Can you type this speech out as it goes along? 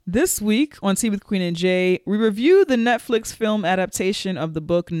This week on Tea with Queen and Jay, we review the Netflix film adaptation of the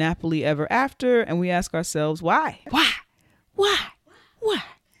book Nappily Ever After, and we ask ourselves, why? Why?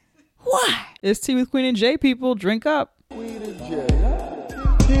 It's Tea with Queen and Jay, people. Drink up. Queen and Jay.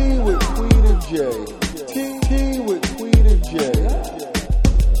 Tea with Queen and Jay. Tea with Queen and Jay.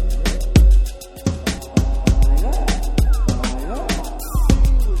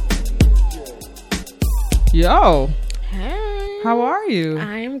 Yo. Hey. How are you?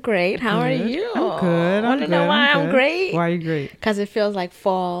 I'm great. How are you? I'm good. Want to know why I'm good. great? Why are you great? Because it feels like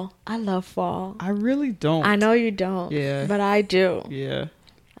fall. I love fall. I really don't. I know you don't. Yeah. But I do. Yeah.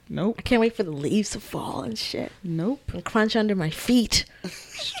 Nope. I can't wait for the leaves to fall and shit. Nope. And crunch under my feet.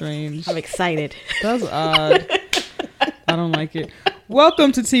 Strange. I'm excited. That's odd. I don't like it.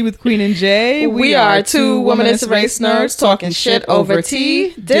 Welcome to Tea with Queen and Jay. We are two womanist race nerds talking shit over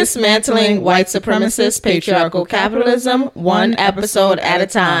tea, dismantling white supremacist patriarchal capitalism one episode at a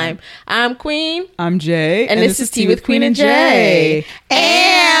time. I'm Queen. I'm Jay. And this is Tea with Queen and Jay.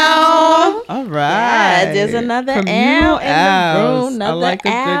 Ow! All right. Yeah, there's another communal ow in the room. I Another like a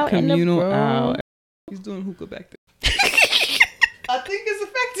ow good in the communal room. ow. He's doing hookah back there. I think it's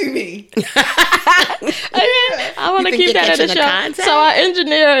affecting me. I want to You think keep you're that in the catching the show. content? So our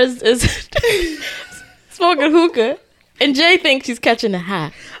engineer is smoking hookah, and Jay thinks he's catching a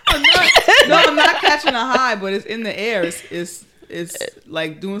high. I'm not catching a high, but it's in the air. It's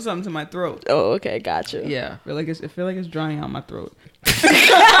like doing something to my throat. Oh, okay, gotcha. Yeah, I feel like it's drying out my throat.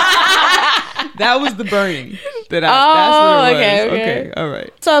 That was the burning. That's what it was. Okay, all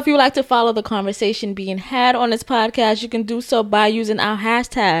right. So if you would like to follow the conversation being had on this podcast, you can do so by using our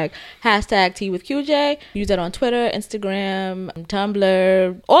hashtag #TeaWithQJ. Use that on Twitter, Instagram,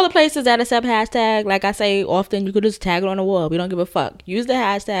 Tumblr, all the places that accept hashtag. Like I say often, you could just tag it on the wall. We don't give a fuck. Use the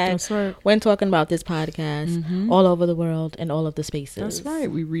hashtag That's right. when talking about this podcast all over the world and all of the spaces. That's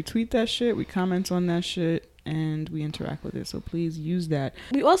right. We retweet that shit. We comment on that shit. And we interact with it. So please use that.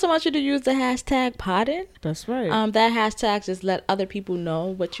 We also want you to use the hashtag poddin'. That's right. That hashtag just let other people know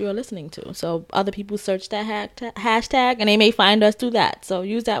what you are listening to. So other people search that hashtag and they may find us through that. So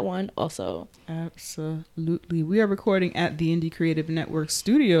use that one also. Absolutely. We are recording at the Indie Creative Network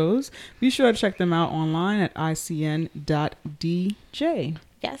Studios. Be sure to check them out online at icn.dj.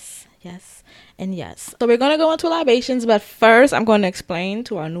 Yes, and yes. So we're going to go into libations, but first I'm going to explain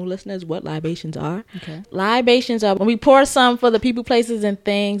to our new listeners what libations are. Okay. Libations are when we pour some for the people, places, and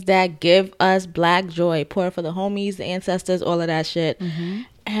things that give us black joy. Pour for the homies, the ancestors, all of that shit.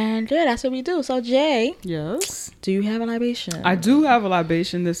 And yeah, that's what we do. So Jay. Yes. Do you have a libation? I do have a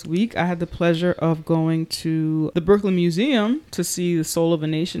libation this week. I had the pleasure of going to the Brooklyn Museum to see the Soul of a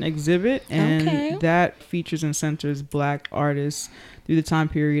Nation exhibit. And that features and centers black artists through the time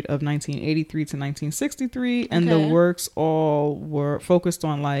period of 1983 to 1963. And the works all were focused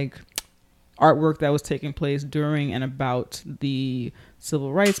on like artwork that was taking place during and about the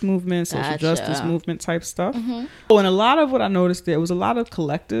civil rights movement, social justice movement type stuff. Oh, and a lot of what I noticed there was a lot of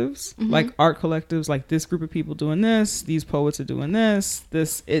collectives, like art collectives, like this group of people doing this, these poets are doing this.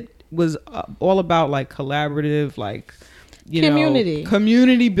 It was all about like collaborative, like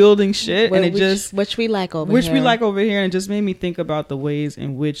community building shit. Well, and which we like over here. And it just made me think about the ways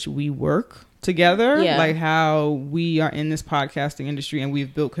in which we work together, like how we are in this podcasting industry and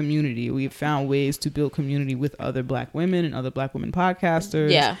we've built community. We've found ways to build community with other black women and other black women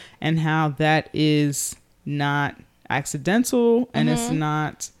podcasters, and how that is not accidental and it's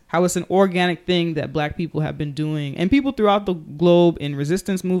not how it's an organic thing that black people have been doing, and people throughout the globe in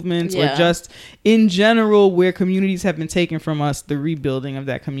resistance movements or just in general where communities have been taken from us, the rebuilding of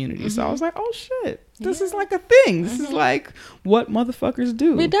that community. So I was like, oh shit, this is like a thing. This is like what motherfuckers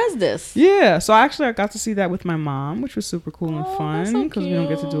do. We does this. Yeah. So I got to see that with my mom, which was super cool and fun because we don't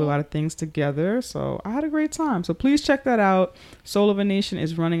get to do a lot of things together. So I had a great time. So please check that out. Soul of a Nation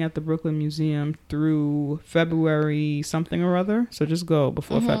is running at the Brooklyn Museum through February something or other. So just go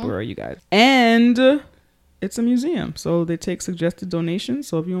before February, you guys. And it's a museum, so they take suggested donations.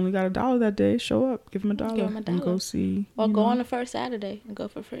 So if you only got $1 that day, show up, give them $1 and go see. Or go on the first Saturday and go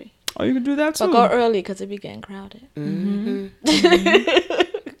for free. Oh, you can do that too. But go early because it be getting crowded.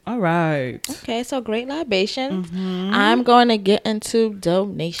 All right. Okay, so great libations. I'm going to get into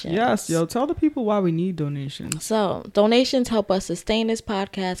donations. Yes, tell the people why we need donations. So donations help us sustain this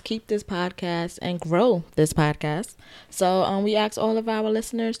podcast, keep this podcast, and grow this podcast. So we ask all of our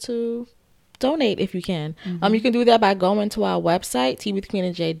listeners to donate if you can. You can do that by going to our website,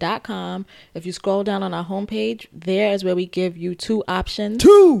 teawithqueenandjay.com. If you scroll down on our homepage, there is where we give you two options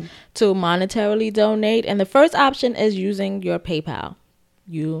to monetarily donate. And the first option is using your PayPal.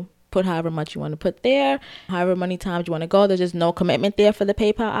 You put however much you want to put there, however many times you want to go. There's just no commitment there for the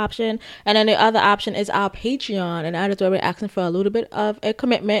PayPal option. And then the other option is our Patreon, and that is where we're asking for a little bit of a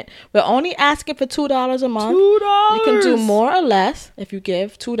commitment. We're only asking for $2 a month. $2. You can do more or less if you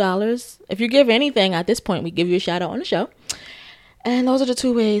give $2. If you give anything at this point, we give you a shout out on the show. And those are the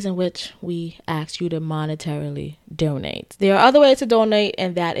two ways in which we ask you to monetarily donate. There are other ways to donate,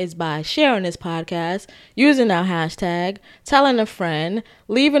 and that is by sharing this podcast, using our hashtag, telling a friend,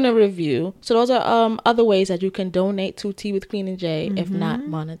 leaving a review. So those are other ways that you can donate to Tea with Queen and Jay, if not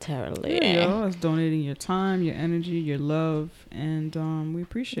monetarily. There you go. It's donating your time, your energy, your love, and we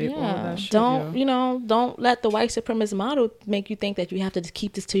appreciate all of that shit. Don't let the white supremacist model make you think that you have to just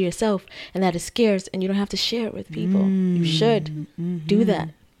keep this to yourself and that it's scarce and you don't have to share it with people. You should do that.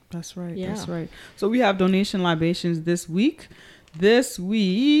 That's right. Yeah. That's right. So we have donation libations this week. This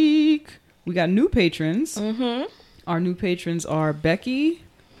week we got new patrons. Our new patrons are Becky,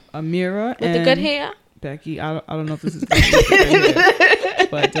 Amira, with the good hair. Becky, I don't know if this is Becky with the good hair,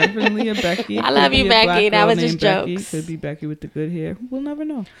 but definitely a Becky. I love you, Becky. That was just Becky. jokes. Could be Becky with the good hair. We'll never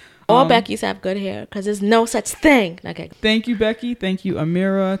know. All Beckys have good hair because there's no such thing. Okay. Thank you, Becky. Thank you,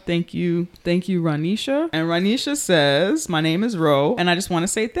 Amira. Thank you, Ranisha. And Ranisha says, my name is Ro, and I just want to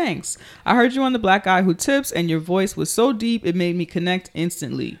say thanks. I heard you on The Black Guy Who Tips, and your voice was so deep, it made me connect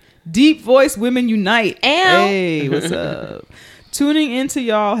instantly. Deep voice women unite. Ow. Hey, what's up? Tuning into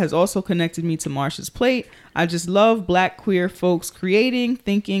y'all has also connected me to Marsha's Plate. I just love Black queer folks creating,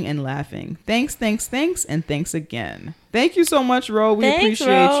 thinking, and laughing. Thanks, and thanks again. Thank you so much, Ro. We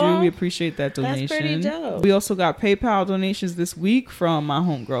appreciate you. We appreciate that donation. That's pretty dope. We also got PayPal donations this week from my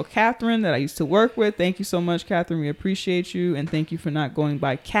homegirl, Catherine, that I used to work with. Thank you so much, Catherine. We appreciate you. And thank you for not going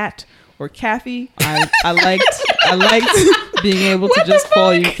by Kat or Kathy. I liked being able to just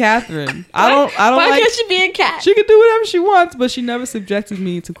call you Catherine. I don't Why like. can't she be a cat? She can do whatever she wants, but she never subjected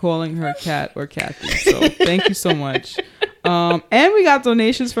me to calling her Kat or Kathy. So thank you so much. And we got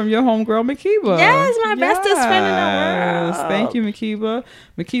donations from your homegirl, Makiba. Yes, my bestest friend in the world. Thank you, Makiba.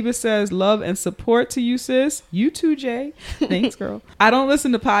 Makiba says, love and support to you, sis. You too, Jay. Thanks, girl. I don't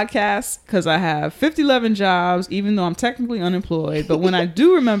listen to podcasts because I have 11 jobs, even though I'm technically unemployed. But when I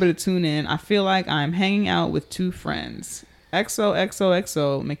do remember to tune in, I feel like I'm hanging out with two friends.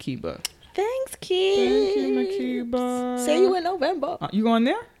 XOXOXO, Makiba. Thanks, kid. Thank you, Makiba. See you in November. You going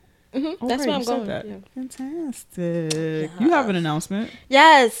there? Mm-hmm. Oh, That's right, where I'm you said going. that. Yeah. Fantastic. Yes. You have an announcement.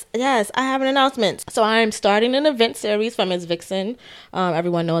 Yes, I have an announcement. So I'm starting an event series for Ms. Vixen.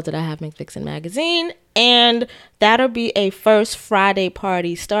 Everyone knows that I have Ms. Vixen magazine, and that'll be a First Friday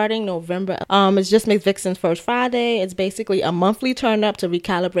party starting November. It's just Ms. Vixen's First Friday. It's basically a monthly turn up to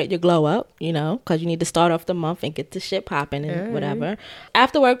recalibrate your glow up, because you need to start off the month and get the shit popping and whatever.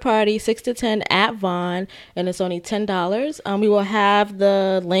 After work party, 6 to 10 at Vaughn, and it's only $10. We will have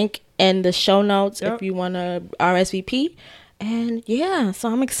the link in the show notes if you want to RSVP. And yeah, so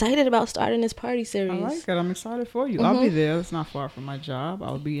I'm excited about starting this party series. I like it. I'm excited for you. I'll be there. It's not far from my job.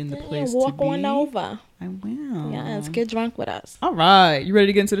 I'll be in the place walk to be. on over. I will. Yes, get drunk with us. All right. You ready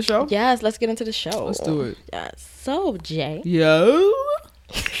to get into the show? Yes, let's get into the show. Let's do it. Yes. So, Jay. Yo.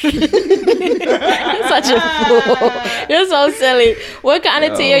 You're such a fool. You're so silly. What kind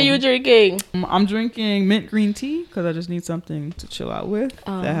of tea are you drinking? I'm drinking mint green tea because I just need something to chill out with.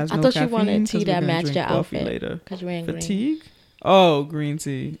 That has no I thought caffeine, you wanted tea 'cause that we're gonna matched drink your coffee outfit. later. Because you're wearing green. Fatigue? Oh, green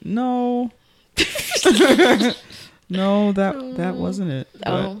tea. No. No, that wasn't it.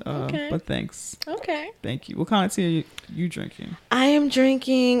 But, okay. But thanks. Okay. Thank you. What kind of tea are you drinking? I am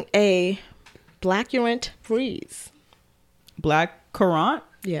drinking a Blackcurrant Freeze. Black currant?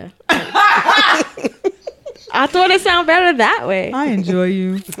 Yeah. I thought it sounded better that way. I enjoy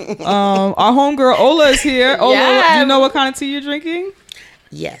you. Our homegirl Ola is here. Ola, Yeah. do you know what kind of tea you're drinking?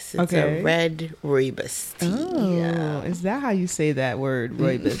 Yes, it's a red rooibos tea. Oh, is that how you say that word,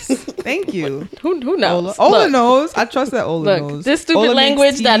 rooibos? Thank you. Who knows? Ola knows. I trust that Ola knows. Look, this stupid Ola makes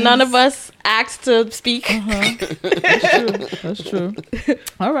language that teas. none of us asked to speak. That's true.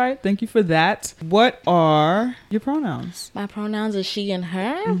 All right. Thank you for that. What are your pronouns? My pronouns are she and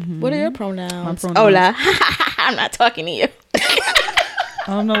her. What are your pronouns? My pronouns. Ola. I'm not talking to you.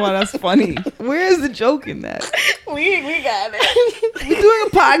 I don't know why that's funny. Where is the joke in that? We got it. We're doing a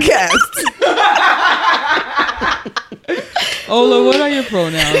podcast. Ola, what are your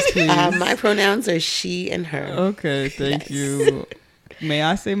pronouns, please? My pronouns are she and her. Okay, thank you. May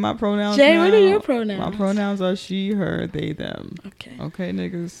I say my pronouns Jay, now? what are your pronouns? My pronouns are she, her, they, them. Okay. Okay,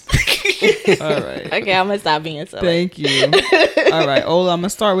 niggas? All right. Okay, I'm going to stop being silly. Thank you. All right, Ola, I'm going to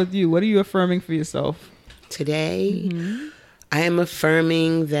start with you. What are you affirming for yourself? Today, I am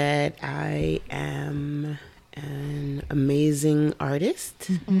affirming that I am an amazing artist.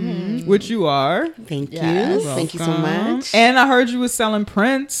 Which you are. Thank Yes. you. Thank you so much. And I heard you were selling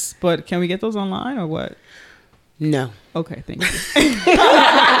prints, but can we get those online or what? No. Okay, thank you.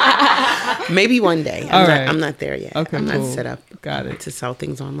 Maybe one day. I'm not there yet. Okay, I'm cool. not set up Got it. to sell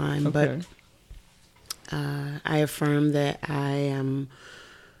things online. Okay. But I affirm that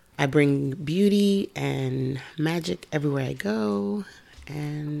I bring beauty and magic everywhere I go.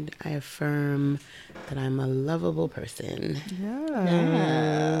 And I affirm that I'm a lovable person.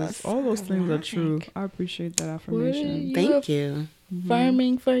 Yes. All those things are true. I appreciate that affirmation. Thank you.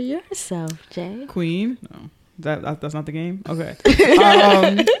 Affirming for yourself, Jay. Queen? No. That's not the game? Okay.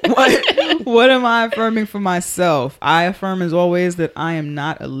 What am I affirming for myself? I affirm as always that I am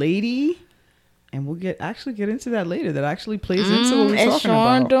not a lady. And we'll get into that later. That actually plays into what we're talking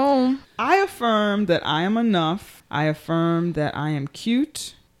about. Do. I affirm that I am enough. I affirm that I am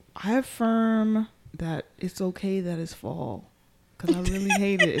cute. I affirm that it's okay that it's fall. Because I really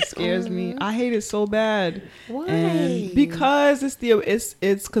hate it. It scares me. I hate it so bad. Why? And because it's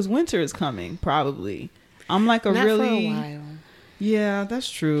because winter is coming, probably. I'm like Not really... for a while. Yeah, that's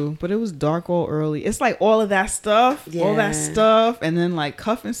true. But it was dark all early. It's like all of that stuff. Yeah. All that stuff. And then like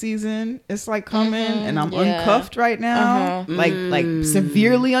cuffing season. It's like coming. And I'm uncuffed right now. Like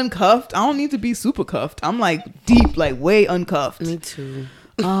severely uncuffed. I don't need to be super cuffed. I'm like deep, like way uncuffed. Me too.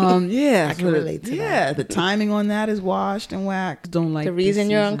 Yeah. I can relate to that. Yeah, the timing on that is washed and waxed. Don't like The reason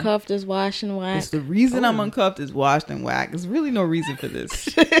this you're season. uncuffed is wash and It's wax. the reason I'm uncuffed is washed and whacked. There's really no reason for this.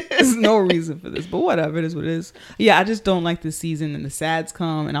 There's no reason for this. But whatever, it is what it is. Yeah, I just don't like this season. And the sads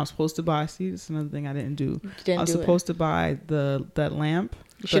come, and I was supposed to buy. See, this is another thing I didn't do. I was supposed to buy that lamp.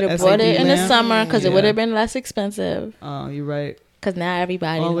 You should have bought it in the summer because it would have been less expensive. Oh, you're right. Because now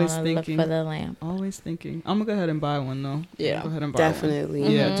everybody's Always going to look thinking. for the lamp. Always thinking. I'm gonna go ahead and buy one though. Yeah. Go ahead and buy Definitely. one.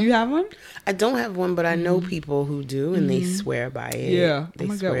 Yeah. Do you have one? I don't have one, but I know people who do, and they swear by it. Yeah, They I'm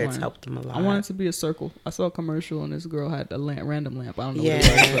gonna swear get it's one. helped them a lot. I want it to be a circle. I saw a commercial and this girl had a random lamp. I don't know Yeah. what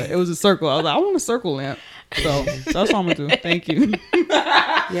it was, but it was a circle. I was like, I want a circle lamp. So that's what I'm gonna do. Thank you.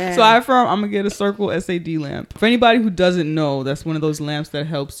 Yeah. So I affirm I'm gonna get a circle SAD lamp. For anybody who doesn't know, that's one of those lamps that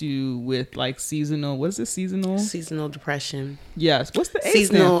helps you with like seasonal. What is it? Seasonal depression. Yes. What's the A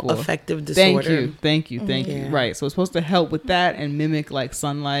Seasonal stand for? affective disorder. Thank you. Yeah. Right. So it's supposed to help with that and mimic like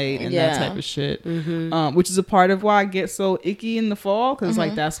sunlight and that type of shit. Mm-hmm. Which is a part of why I get so icky in the fall because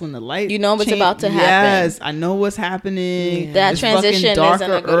like that's when the light. You know what's about to happen. Yes, I know what's happening. Yeah. That It's transition fucking isn't a darker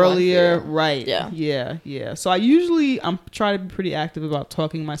good one for earlier. you. Right. Yeah. Yeah. So I'm trying to be pretty active about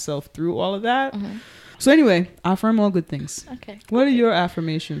talking myself through all of that. So anyway, I affirm all good things. Okay. What are your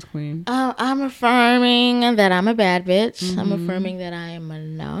affirmations, Queen? I'm affirming that I'm a bad bitch. I'm affirming that I am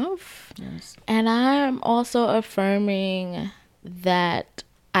enough. Yes. And I'm also affirming that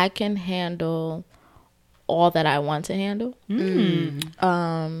I can handle all that I want to handle. Yeah,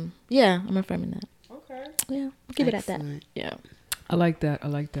 I'm affirming that. Okay. Yeah, I'll keep it at that. Excellent. Yeah. I like that. I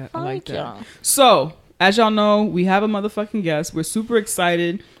like that. y'all. So, as y'all know, we have a motherfucking guest. We're super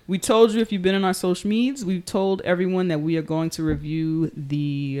excited. We told you if you've been in our social medias, we've told everyone that we are going to review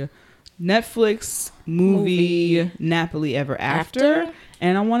the Netflix movie Nappily Ever After.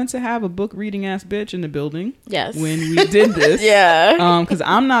 And I wanted to have a book reading ass bitch in the building. Yes. When we did this. Yeah. Because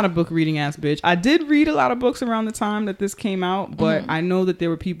I'm not a book reading ass bitch. I did read a lot of books around the time that this came out, but I know that there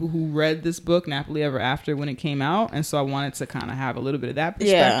were people who read this book, Nappily Ever After, when it came out. And so I wanted to kind of have a little bit of that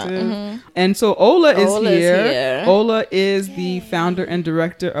perspective. And so Ola is Ola's here. here. Ola is the founder and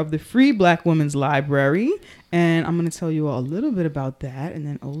director of the Free Black Women's Library. And I'm going to tell you all a little bit about that. And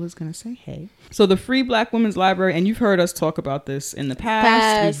then Ola's going to say, hey. So the Free Black Women's Library, and you've heard us talk about this in the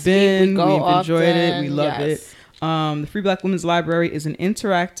past. We've enjoyed it. We love it. The Free Black Women's Library is an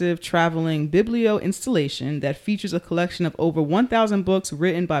interactive traveling biblio installation that features a collection of over 1,000 books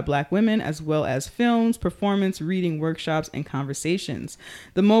written by Black women, as well as films, performance, reading, workshops, and conversations.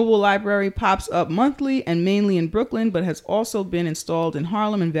 The mobile library pops up monthly and mainly in Brooklyn, but has also been installed in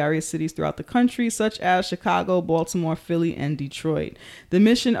Harlem and various cities throughout the country, such as Chicago, Baltimore, Philly, and Detroit. The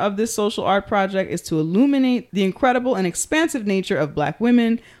mission of this social art project is to illuminate the incredible and expansive nature of Black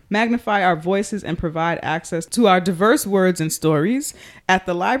women, magnify our voices, and provide access to our diverse words and stories. At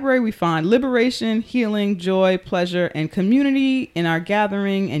the library, we find liberation, healing, joy, pleasure, and community in our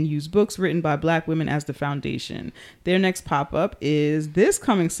gathering and use books written by Black women as the foundation. Their next pop-up is this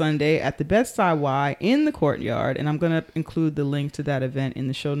coming Sunday at the Bed-Stuy Y in the Courtyard, and I'm going to include the link to that event in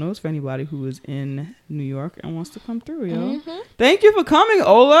the show notes for anybody who is in New York and wants to come through, yo. Thank you for coming,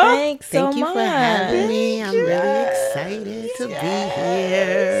 Ola. Thanks so Thank you much. for having me. I'm really excited to be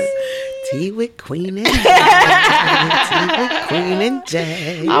here. Tea with Queen and Jay. Tea with Queen and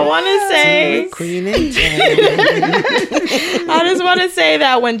Jay. I want to say, Tea with Queen and Jay. I just want to say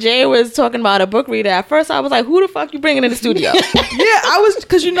that when Jay was talking about a book reader, at first I was like, who the fuck you bringing in the studio? Yeah, I was,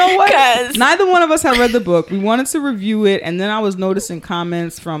 because you know what? 'Cause- Neither one of us had read the book. We wanted to review it, and then I was noticing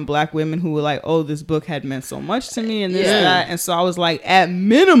comments from Black women who were like, oh, this book had meant so much to me, and this, that. And so I was like, at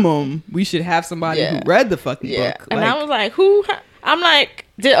minimum, we should have somebody who read the fucking book. And Like, I was like, who? I'm like,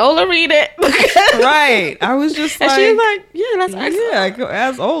 did Ola read it? right. I was just And like, she's like, yeah, that's excellent. yeah, I go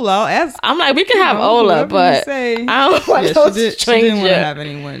ask Ola. I'll ask. I'm like, we can have know, Ola, whatever you but say. I don't want Yeah, no she stranger. didn't want to have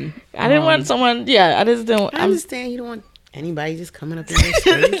anyone. I didn't want someone. Yeah, I just didn't. I I'm, understand you don't want anybody just coming up in your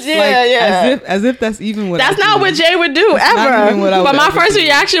space. yeah. As if that's even what. That's I not do. what Jay would do That's not ever. even what I But would my ever first do.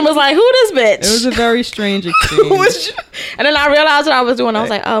 reaction was like, "Who this bitch?" It was a very strange exchange. And then I realized what I was doing. I was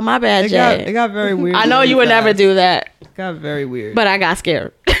like, "Oh, my bad, Jay." It got very weird. I know you would never do that, It got very weird. but I got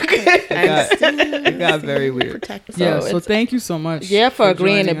scared. It got very weird. Protect Yeah, So so it's- thank you so much. Yeah, for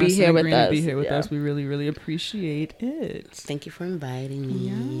agreeing joining to be us here and with agreeing to us. be here with Yeah. us. We really, really appreciate it. Thank you for inviting me.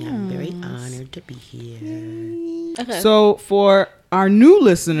 I'm very honored to be here. Okay. So for our new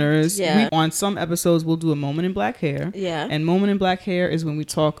listeners, Yeah. on some episodes we'll do a moment in black hair. Yeah. And moment in black hair is when we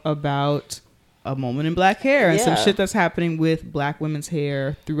talk about a moment in black hair and some Yeah. shit that's happening with black women's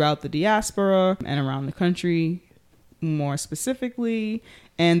hair throughout the diaspora and around the country more specifically.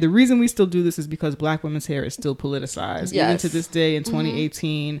 And the reason we still do this is because black women's hair is still politicized. Even Yes. to this day in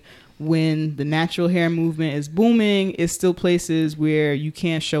 2018, when the natural hair movement is booming, it's still places where you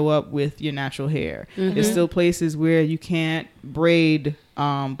can't show up with your natural hair. It's still places where you can't braid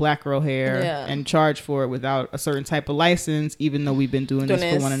black girl hair Yeah. and charge for it without a certain type of license, even though we've been doing this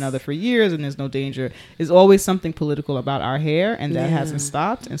for one another for years and there's no danger. There's always something political about our hair, and that hasn't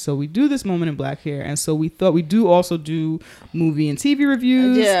stopped. And so we do this moment in black hair. And so we thought we do also do movie and TV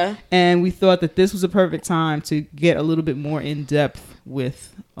reviews. Yeah. And we thought that this was a perfect time to get a little bit more in depth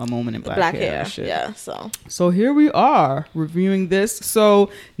with a moment in black hair. Shit. Yeah. So here we are reviewing this.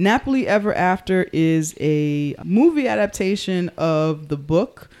 So Napoli Ever After is a movie adaptation of the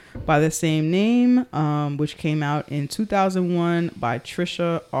book by the same name, which came out in 2001 by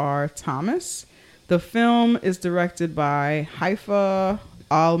Trisha R. Thomas. The film is directed by Haifa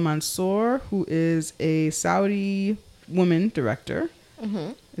Al-Mansour, who is a Saudi woman director.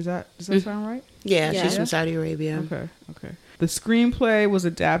 Does that sound right? Yeah, Yeah. she's from Saudi Arabia. Okay. The screenplay was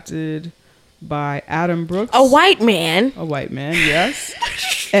adapted by Adam Brooks. A white man. A white man, yes.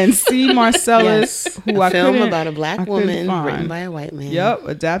 And C. Marcellus, who A I film couldn't- about a I black couldn't woman find. written by a white man. Yep,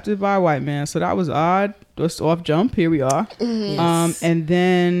 adapted by a white man. So that was odd. Just off jump. Here we are. And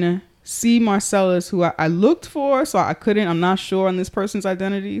then C. Marcellus, who I looked for, so I couldn't. I'm not sure on this person's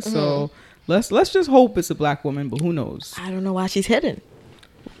identity. So let's just hope it's a black woman, but who knows? I don't know why she's hidden.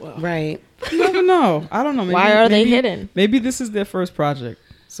 Right. You never know. I don't know. Maybe, Why are they maybe- hidden? Maybe this is their first project.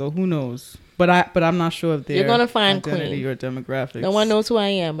 So who knows? But I'm not sure of their You're gonna find identity Queen. or demographics. No one knows who I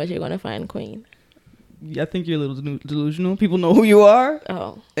am, but you're gonna find Queen. I think you're a little delusional. People know who you are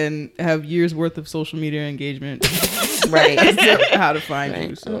Oh. and have years worth of social media engagement. Right. How to find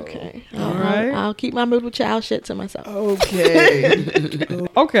you. So. Okay. All right. I'll keep my middle child shit to myself. Okay.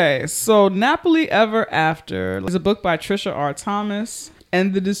 Okay. So Napoli Ever After is a book by Trisha R. Thomas.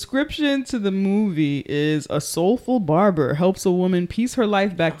 And the description to the movie is: a soulful barber helps a woman piece her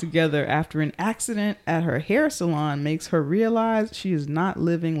life back together after an accident at her hair salon makes her realize she is not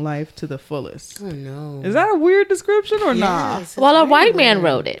living life to the fullest. Oh no. Is that a weird description or not? Yes, Well, a it's white very man weird.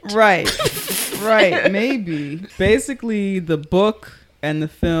 wrote it. Right, maybe. Basically, the book and the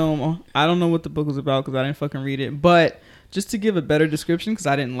film, I don't know what the book was about because I didn't fucking read it, but just to give a better description, because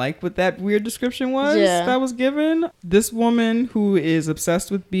I didn't like what that weird description was that was given. This woman who is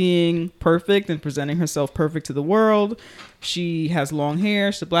obsessed with being perfect and presenting herself perfect to the world. She has long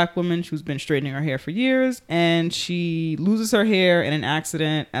hair. She's a black woman who's been straightening her hair for years, and she loses her hair in an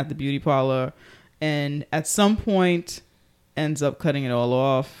accident at the beauty parlor, and at some point ends up cutting it all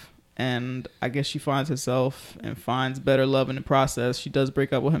off. And I guess she finds herself and finds better love in the process. She does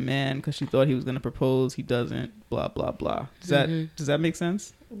break up with her man because she thought he was going to propose. He doesn't. Blah, blah, blah. Does that make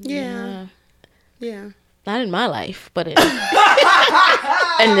sense? Yeah. Yeah. Not in my life, but in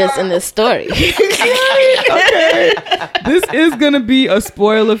this story. Okay. This is going to be a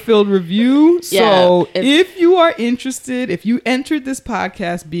spoiler-filled review. So Yeah, if you are interested, if you entered this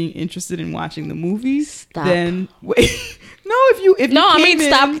podcast being interested in watching the movie, Stop. then wait. No, if you No, I came mean in-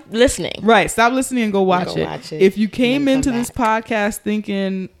 stop listening. Right, stop listening and go watch, Go it. watch it. If you came And then into come this podcast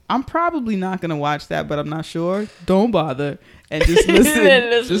thinking, I'm probably not going to watch that, but I'm not sure, don't bother. and just listen.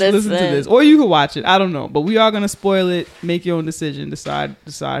 Listen to this, or you can watch it. I don't know, but we are gonna spoil it. Make your own decision. Decide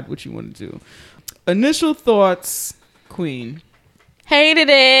what you want to do. Initial thoughts, Queen. Hated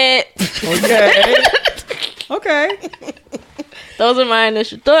it. Okay. Those are my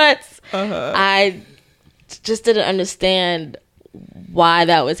initial thoughts. Uh-huh. I just didn't understand why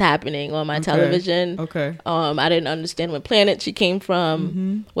that was happening on my television. Okay. I didn't understand what planet she came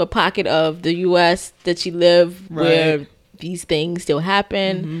from, what pocket of the U.S. did she live, where these things still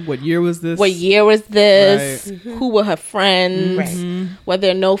happen. What year was this? Right. Who were her friends? Right. Were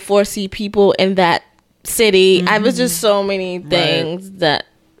there no 4C people in that city? I was just so many things that.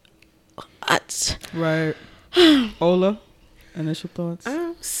 Right. Ola, initial thoughts?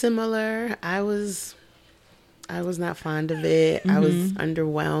 Similar. I was not fond of it. I was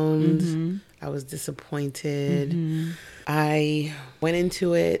underwhelmed. I was disappointed. I went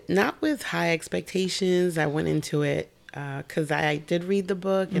into it not with high expectations. I went into it because I did read the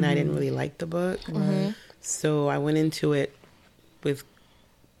book and I didn't really like the book. So I went into it with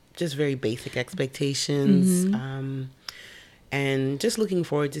just very basic expectations. And just looking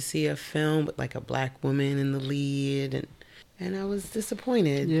forward to see a film with like a black woman in the lead, and I was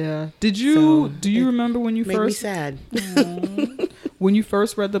disappointed. Yeah. Do you remember when you made first me sad? when you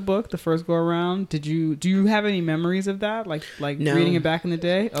first read the book, the first go around? Do you have any memories of that? Like No. reading it back in the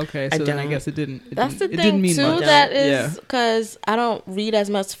day? Okay, so then I guess it didn't. That's the it thing didn't mean too. much. That is because I don't read as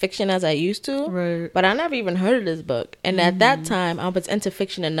much fiction as I used to. Right. But I never even heard of this book, and at that time, I was into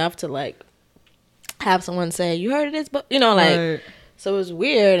fiction enough to like have someone say, "You heard of this book?" Right. So it was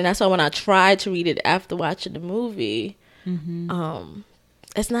weird, and that's why when I tried to read it after watching the movie,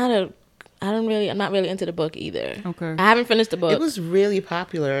 it's not a. I'm not really into the book either. Okay. I haven't finished the book. It was really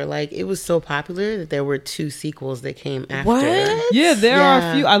popular. Like, it was so popular that there were 2 sequels that came after. What? Yeah, there are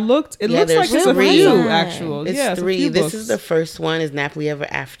a few. I looked. It looks like there's it's a 3. few actual. It's yeah, 3. It's a few This books. is the first one. Is Nappily Ever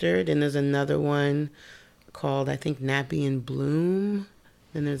After? Then there's another one called, I think, Nappy in Bloom.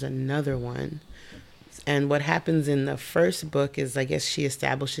 Then there's another one. And what happens in the first book is, I guess, she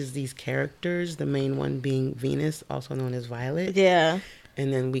establishes these characters, the main one being Venus, also known as Violet. Yeah.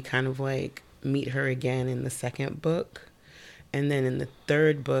 And then we kind of like meet her again in the second book. And then in the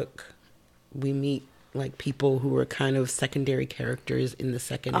third book, we meet like people who were kind of secondary characters in the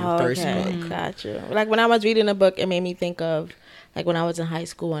second and first book. Gotcha. Like when I was reading the book, it made me think of like when I was in high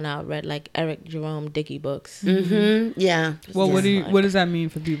school and I read like Eric Jerome Dickey books. Yeah. Well, what does that mean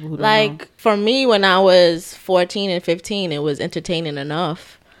for people who don't know? Like for me, when I was 14 and 15, it was entertaining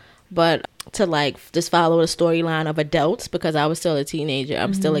enough, but to like just follow the storyline of adults, because I was still a teenager,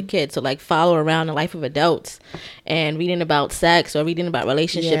 I'm still a kid, so like follow around the life of adults and reading about sex or reading about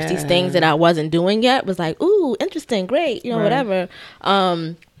relationships, these things that I wasn't doing yet was like, ooh, interesting, great, whatever.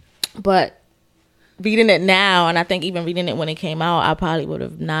 But reading it now, and I think even reading it when it came out, I probably would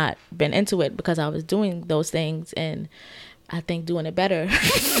have not been into it because I was doing those things and I think doing it better.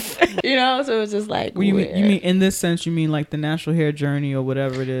 So it was just like Well, you mean in this sense, you mean like the natural hair journey or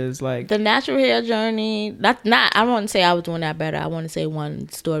whatever it is, like the natural hair journey. Not I wouldn't say I was doing that better. I want to say one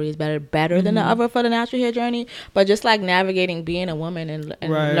story is better than the other for the natural hair journey, but just like navigating being a woman and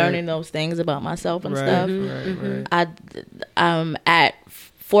learning those things about myself and stuff. At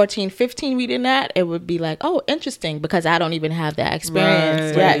 14, 15 reading that, it would be like, oh, interesting, because I don't even have that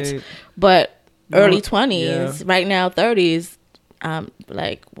experience yet. But early 20s, right now 30s,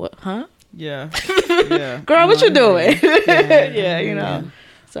 like, what, huh? Yeah. Girl, what you doing?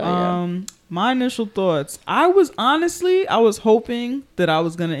 So my initial thoughts, I was hoping that I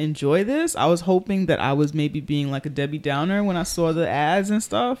was gonna enjoy this. I was hoping that I was maybe being like a Debbie Downer when I saw the ads and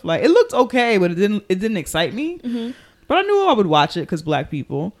stuff. Like, it looked okay, but it didn't excite me. But I knew I would watch it because black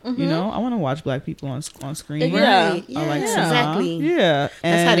people, I want to watch black people on screen. Right. I like exactly. Yeah.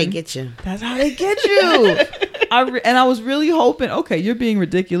 That's how they get you. That's how they get you. And I was really hoping, okay, you're being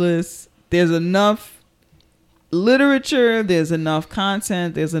ridiculous. There's enough literature, there's enough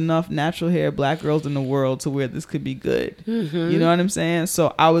content, there's enough natural hair black girls in the world to where this could be good. You know what I'm saying?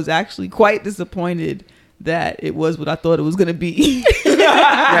 So I was actually quite disappointed that it was what I thought it was going to be.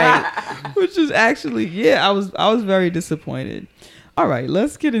 Right. Which is actually, I was very disappointed. All right,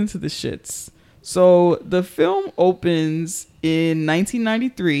 let's get into the shits. So the film opens in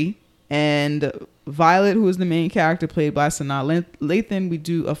 1993, and Violet, who is the main character, played by Sanaa Lathan, we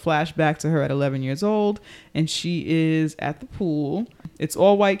do a flashback to her at 11 years old, and she is at the pool. It's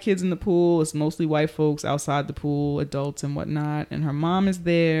all white kids in the pool. It's mostly white folks outside the pool, adults and whatnot, and her mom is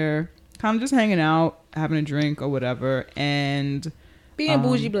there, kind of just hanging out, having a drink or whatever, and being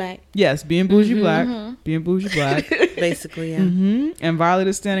bougie black. Yes, being bougie black. Being bougie black. Basically, yeah. And Violet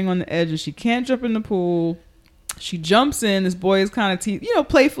is standing on the edge and she can't jump in the pool. She jumps in. This boy is kind of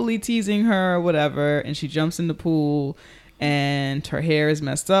playfully teasing her or whatever, and she jumps in the pool. And her hair is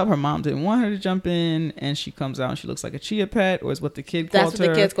messed up. Her mom didn't want her to jump in, and she comes out and she looks like a chia pet, or is what the kid called her. That's what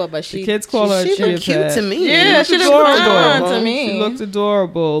the kids call, but the kids call her a chia She looked cute pet. to me. Yeah, she looked adorable to me. She looked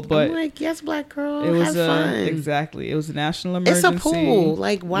adorable, but I'm like, yes, black girl, it was have fun. Exactly. It was a national emergency. It's a pool.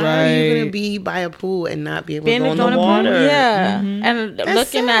 Like, why are you gonna be by a pool and not be able to go in the Pool, water? yeah. Mm-hmm. And That's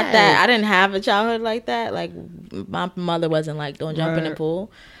looking sad. at that, I didn't have a childhood like that. Like, my mother wasn't like, don't jump in the Right.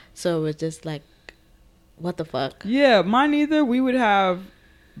 pool. So it was just like, what the fuck? Yeah, mine either. We would have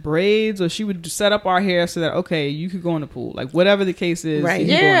braids, or she would set up our hair so that, okay, you could go in the pool. Like, whatever the case is. Right. you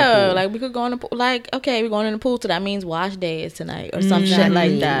can go in the Yeah, pool. like we could go in the pool. Like, okay, we're going in the pool, so that means wash day is tonight or some shit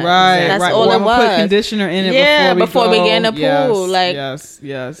like that. Right, That's right. all Or it I'm gonna put was. conditioner in it Yeah, before we go. get in the pool. Yes, Like,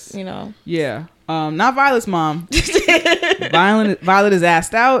 yes. you know. Yeah. Not Violet's mom. Violet is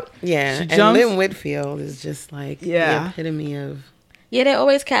assed out. Yeah, She and jumps. Lynn Whitfield is just like Yeah. the epitome of Yeah, they're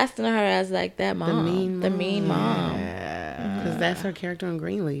always casting her as like that mom, mean the mean mom. because that's her character on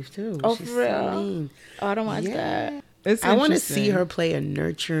Greenleaf too. Oh, She's for real? So mean. Oh, I don't watch Yeah. that. It's I want to interesting. see her play a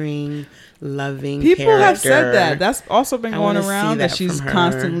nurturing, loving. People character. have said that. That's also been I going wanna see around that that she's from her.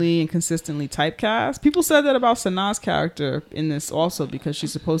 constantly and consistently typecast. People said that about Sanaa's character in this also, because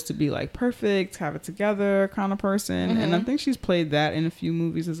she's supposed to be like perfect, have it together kind of person. And I think she's played that in a few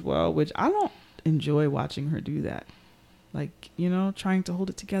movies as well, which I don't enjoy watching her do that. Like, trying to hold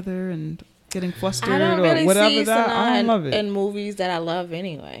it together and getting flustered I don't or really whatever see that. I Sanaa don't love it. in movies that I love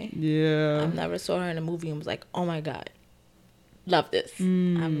anyway. Yeah. I never saw her in a movie and was like, oh my god, love this.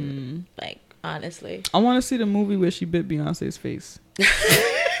 I'm like, honestly. I want to see the movie where she bit Beyonce's face.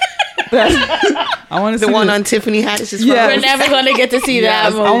 I want to see The one on Tiffany Haddish's Yeah. We're never gonna get to see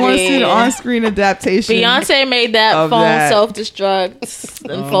Yes, that movie. I want to see the on-screen adaptation. Beyonce made that of phone that. self-destruct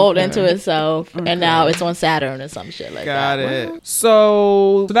and fold Okay. into itself, and now it's on Saturn or some shit like Got that. it.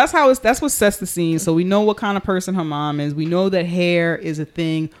 So that's how that's what sets the scene. So we know what kind of person her mom is. We know that hair is a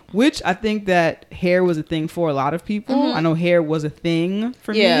thing, which I think that hair was a thing for a lot of people. I know hair was a thing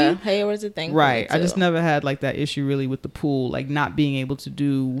for Yeah, me. hair was a thing. for Right. me I just too. never had like that issue really with the pool, like not being able to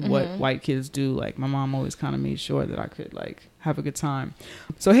do what white kids do. Like my mom always kind of made sure that I could like have a good time.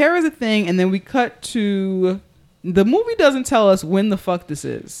 So hair is a thing, and then we cut to the movie doesn't tell us when the fuck this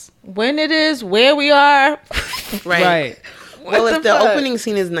is. When it is, where we are. Right. Well, What if the the fuck? opening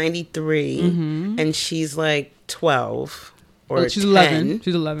scene is 93 and she's like 12 or Oh, she's 10, 11.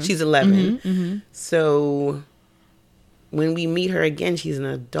 She's 11. She's 11. So when we meet her again, she's an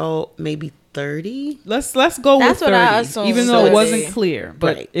adult, maybe 30. Let's go That's with 30, what I assumed. even So though it it's- wasn't clear.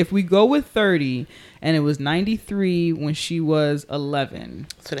 But Right. if we go with 30, and it was 93 when she was 11,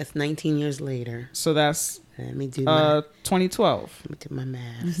 So that's 19 years later. so that's Let me do my 2012. let me do my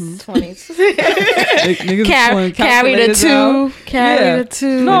math. 20. Niggas Carry the two. Carry the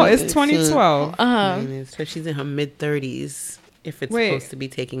two. No, it's 2012. So she's in her mid 30s. If it's Wait. supposed to be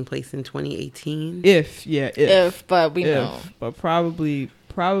taking place in 2018. If But we know. but probably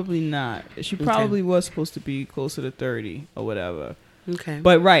not. She probably was supposed to be closer to 30 or whatever. Okay.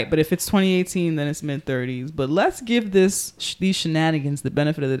 But if it's 2018, then it's mid 30s. But let's give these shenanigans the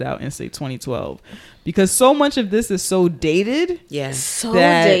benefit of the doubt and say 2012, because so much of this is so dated. yeah. So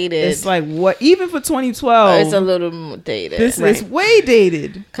that dated. It's like what even for 2012, It's a little dated. this Right. is way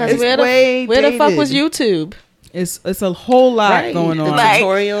dated. Because It's where way the fuck dated. was YouTube? It's a whole lot Right. going The on. Like,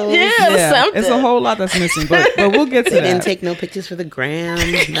 tutorials. yeah. something. It's a whole lot that's missing. But we'll get to They didn't that. take no pictures for the gram.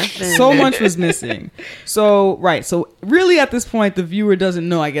 Nothing. So much was missing. So really at this point the viewer doesn't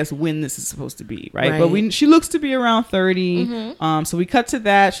know, I guess, when this is supposed to be, right? But she looks to be around 30. So we cut to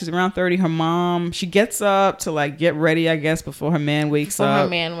that. She's around 30. Her mom, she gets up to like get ready, I guess, before her man wakes up. Her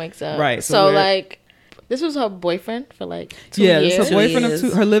man wakes up. Right, so So, we're- like, this was her boyfriend for like 2 Yeah, years. it's her boyfriend years.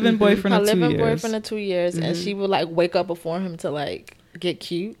 her living boyfriend Her of 2 living years. boyfriend of 2 years, and she would like wake up before him to like get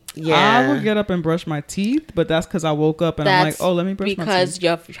cute. Yeah. I would get up and brush my teeth, but that's because I woke up and I'm like, oh, let me brush my teeth. because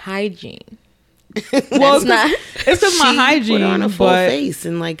your hygiene. Well, That's not. it's because my She hygiene, put on a full but face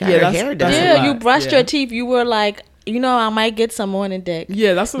and like got Yeah, her that's- hair that's done. a Yeah, lot, you brushed yeah. your teeth. You were like, I might get some morning dick.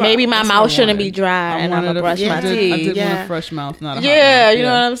 yeah, that's what Maybe my that's mouth what I shouldn't wanted. be dry, and I'm wanted gonna brush my I did teeth. want Yeah. a fresh mouth, not a hot Yeah, mouth. you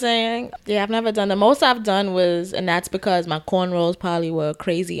know what I'm saying? Yeah, I've never done the most I've done was, and that's because my cornrows probably were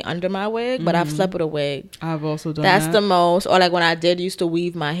crazy under my wig, but I've slept with a wig. I've also done That's that. the most. Or like when I used to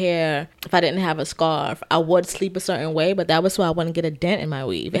weave my hair, if I didn't have a scarf, I would sleep a certain way, but that was so I wouldn't get a dent in my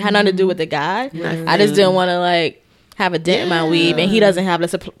weave. It had nothing to do with the guy. I just didn't want to like have a dent in my weave, and he doesn't have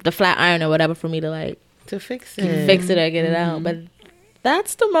the flat iron or whatever for me to like To fix it. fix it or get it out. But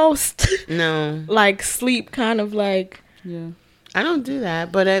that's the most No. like sleep kind of like. Yeah. I don't do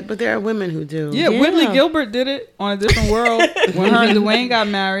that, but there are women who do. Yeah, Whitley Gilbert did it on A Different World. When her and Dwayne got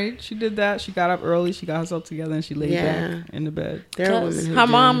married, she did that. She got up early, she got herself together, and she laid back in the bed. There are women who her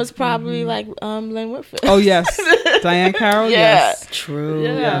do. mom was probably like Lynn Whitfield. Oh, yes. Diane Carroll, yes. True.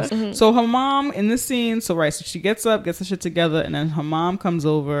 Yes. So her mom in this scene, so she gets up, gets her shit together, and then her mom comes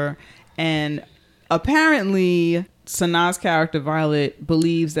over, and apparently Sanaa's character, Violet,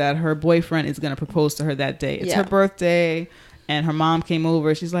 believes that her boyfriend is going to propose to her that day. It's her birthday. And her mom came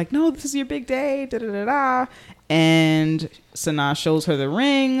over. She's like, no, this is your big day. Da, da, da, da. And Sanaa shows her the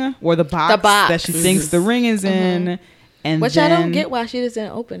ring or the box that she thinks the ring is in. And which then, I don't get why she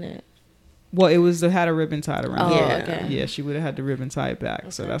doesn't open it. Well, it had a ribbon tied around it. Okay. Yeah, she would have had the ribbon tied back.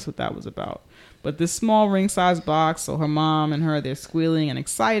 Okay. So that's what that was about. But this small ring-sized box, so her mom and her, they're squealing and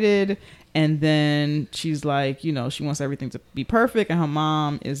excited. And then she's like, you know, she wants everything to be perfect. And her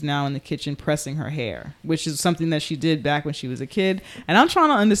mom is now in the kitchen pressing her hair, which is something that she did back when she was a kid. And I'm trying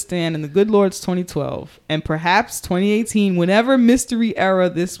to understand, in the good Lord's 2012 and perhaps 2018, whenever mystery era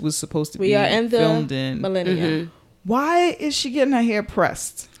this was supposed to be filmed in, millennium. Why is she getting her hair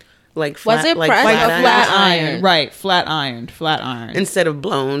pressed? Like flat, was it like pressed flat or iron? flat iron? Right, flat ironed. Instead of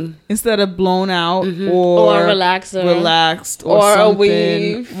blown out or relaxed or a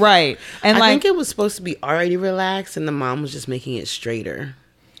weave. Right. And I think it was supposed to be already relaxed and the mom was just making it straighter.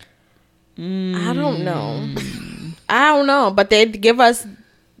 I don't know. But they give us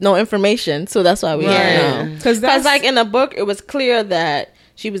no information, so that's why we don't know. Because like in the book, it was clear that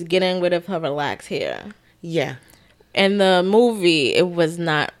she was getting rid of her relaxed hair. Yeah. In the movie, it was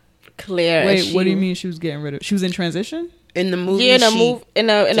not clear. Wait, what do you mean she was getting rid of? She was in transition? In the movie, in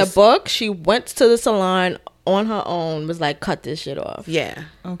a book, she went to the salon on her own. Was like, cut this shit off. Yeah.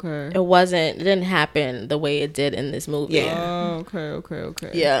 Okay. It didn't happen the way it did in this movie. Yeah. Oh,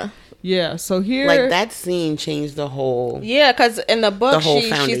 okay. Yeah. Yeah. So here, like that scene changed the whole. Yeah, because in the book,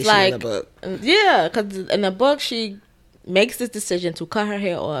 she's like, of the book. Yeah, because in the book she makes this decision to cut her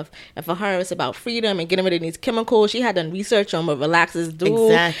hair off, and for her it's about freedom and getting rid of these chemicals. She had done research on what relaxers do,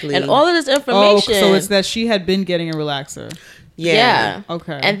 exactly, and all of this information. So it's that she had been getting a relaxer. Yeah.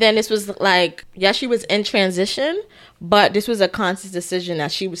 Okay. And then this was like, she was in transition, but this was a conscious decision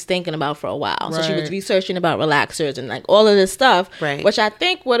that she was thinking about for a while. Right. So she was researching about relaxers and like all of this stuff, right, which I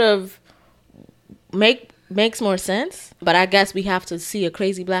think would have makes more sense. But I guess we have to see a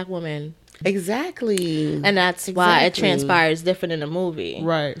crazy black woman. Exactly. And that's why it transpires different in the movie.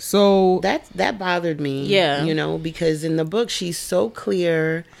 Right. So that bothered me. Yeah. You know, because in the book she's so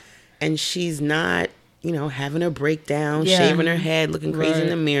clear and she's not, you know, having a breakdown, shaving her head, looking crazy in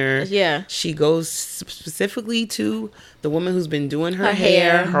the mirror. Yeah. She goes specifically to the woman who's been doing her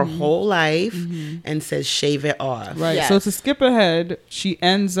hair her whole life and says, shave it off. Right. Yes. So to skip ahead, she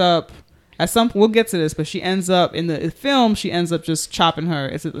ends up we'll get to this, but she ends up in the film. She ends up just chopping her.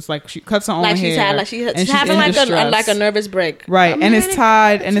 It's like she cuts her own hair. She's having like a nervous break, right? And it's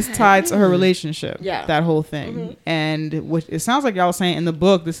tied to her relationship. Yeah, that whole thing. And it sounds like y'all were saying in the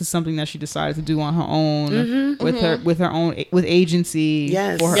book, this is something that she decided to do on her own with agency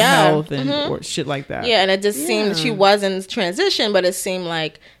for her health and or shit like that. Yeah, and it just seemed she was in transition, but it seemed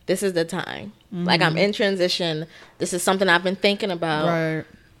like this is the time. Like I'm in transition. This is something I've been thinking about. Right.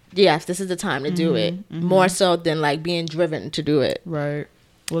 Yes, this is the time to do it. More so than like being driven to do it. Right.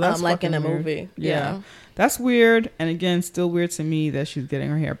 Well, that's like in a weird. movie. Yeah. That's weird. And again, still weird to me that she's getting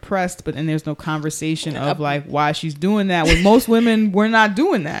her hair pressed, but then there's no conversation of like why she's doing that. When most women were not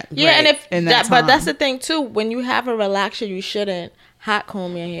doing that. Yeah, and but that's the thing too. When you have a relaxer, you shouldn't hot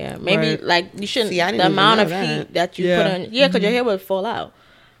comb your hair. Maybe like you shouldn't. See, I didn't the amount of that. heat that you put on. Yeah, because your hair would fall out.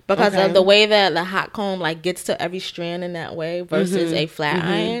 Because of the way that the hot comb like gets to every strand in that way versus a flat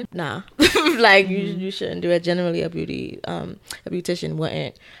iron. Nah. Like you shouldn't do it. Generally a beautician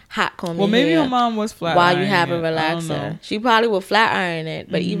wouldn't hot comb your maybe hair her mom was flat while you have a relaxer. She probably would flat iron it,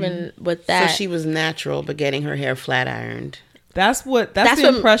 but even with that, so she was natural but getting her hair flat ironed. That's the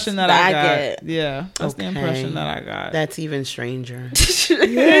impression that I got. Get. Yeah, that's the impression that I got. That's even stranger.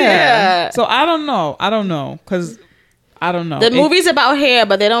 Yeah. So I don't know because I don't know. The movie's about hair,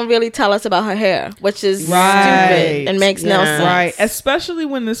 but they don't really tell us about her hair, which is stupid and makes no sense. Right. Especially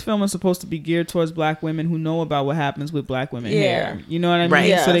when this film is supposed to be geared towards black women who know about what happens with black women hair. You know what I mean? Right.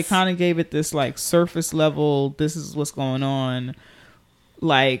 Yes. So they kind of gave it this like surface level, this is what's going on.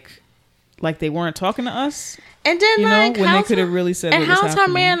 Like they weren't talking to us. And then you know, when they could have really said and what was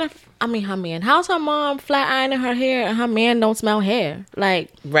happening. How's her mom flat ironing her hair and her man don't smell hair? Like,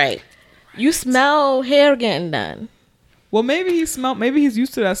 right. You smell hair getting done. Well, maybe he's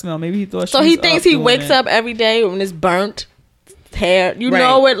used to that smell. Maybe he thought so he thinks he wakes up every day when it's burnt hair. You Right.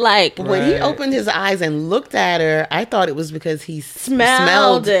 know it like When he Right. opened his eyes and looked at her, I thought it was because he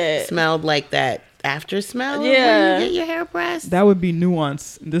Smelled it. smelled like that after smell. Yeah. When you get your hair pressed. That would be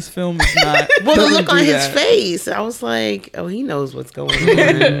nuance. This film is not. Well, the doesn't look on do his that. face, I was like, oh, he knows what's going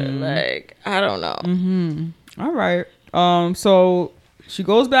on. like I don't know. All right. So she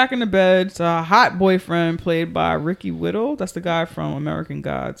goes back into bed to her hot boyfriend, played by Ricky Whittle. That's the guy from American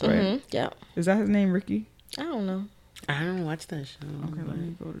Gods, right? Mhm. Yeah. Is that his name, Ricky? I don't know. I don't watch that show. Okay, let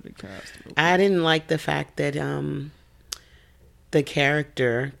me go to the cast. real quick. I didn't like the fact that the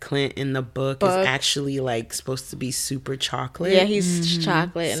character Clint in the book is actually like supposed to be super chocolate. Yeah, he's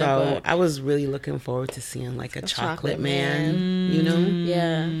chocolate in the So book. I was really looking forward to seeing like a chocolate chocolate man. You know,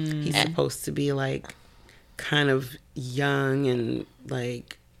 Yeah. he's supposed to be like kind of young and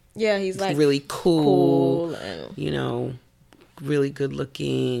like Yeah, he's like really cool. and You know, really good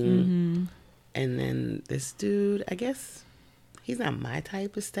looking. And then this dude, I guess he's not my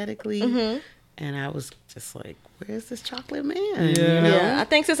type aesthetically. And I was just like, where's this chocolate man? Yeah. You know? yeah, I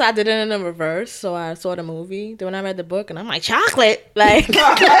think since I did it in the reverse, so I saw the movie. Then when I read the book, and I'm like, chocolate, like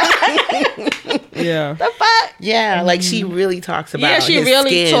Yeah. the fuck. Yeah, like she really talks about Yeah, she his really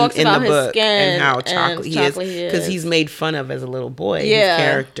skin talks in about the his book skin and how and chocolate he chocolate is he because is. he's made fun of as a little boy. Yeah. His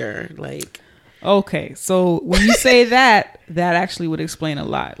character, like Okay, so when you say that, that actually would explain a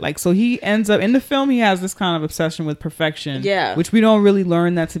lot. Like, so he ends up in the film, he has this kind of obsession with perfection, Yeah. which we don't really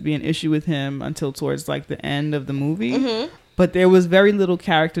learn that to be an issue with him until towards like the end of the movie. But there was very little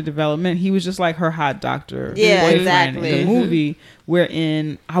character development. He was just like her hot doctor, Yeah, boyfriend exactly. in the movie.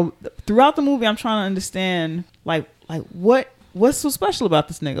 Wherein, throughout the movie, I'm trying to understand like what's so special about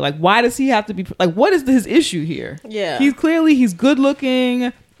this nigga? Like, why does he have to be like? What is his issue here? Yeah. He's good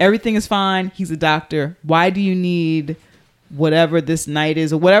looking. Everything is fine. He's a doctor. Why do you need whatever this night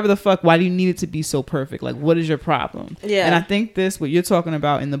is or whatever the fuck? Why do you need it to be so perfect? Like, what is your problem? Yeah. And I think what you're talking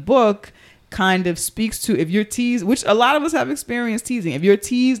about in the book kind of speaks to if you're teased, which a lot of us have experienced teasing. If you're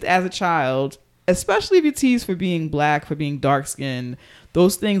teased as a child, especially if you're teased for being black, for being dark skinned,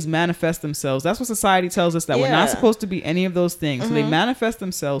 those things manifest themselves. That's what society tells us, that we're not Yeah. supposed to be any of those things. So they manifest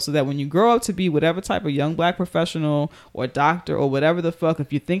themselves so that when you grow up to be whatever type of young black professional or doctor or whatever the fuck,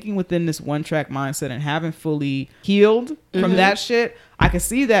 if you're thinking within this one track mindset and haven't fully healed from that shit, I can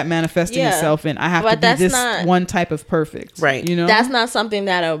see that manifesting Yeah. itself in I have But to be that's this not- one type of perfect. Right. You know? That's not something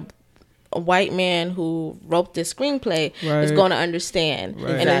that a white man who wrote this screenplay is Right. going to understand Right.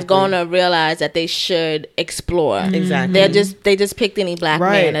 and is Exactly. going to realize that they should explore. Exactly. They just picked any black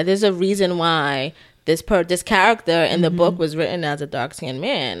Right. man, and there's a reason why this character in the book was written as a dark skinned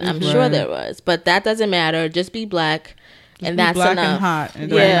man. I'm sure Right. there was, but that doesn't matter. Just be black. And Be that's black enough. and hot. It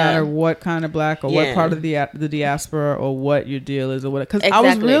doesn't Yeah. matter what kind of black or what Yeah. part of the diaspora or what your deal is or what. Because I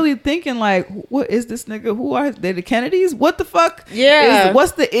was Exactly. really thinking like, what is this nigga? Who are they? The Kennedys? What the fuck? Yeah.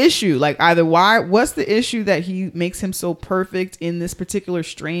 What's the issue? Like either why? What's the issue that he makes him so perfect in this particular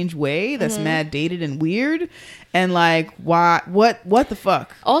strange way that's mad dated and weird? And like why? What the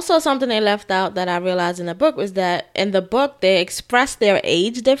fuck? Also, something they left out that I realized in the book was that in the book they expressed their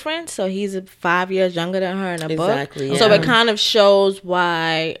age difference. So he's 5 years younger than her in the Exactly, book. So yeah. it kind of shows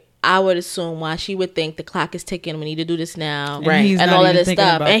why I would assume why she would think the clock is ticking. We need to do this now, And Right. he's and not all of even this thinking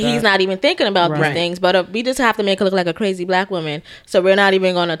stuff. about And he's that. not even thinking about Right. these things. But we just have to make her look like a crazy black woman. So we're not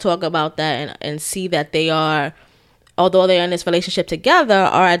even going to talk about that and see that they are, although they're in this relationship together,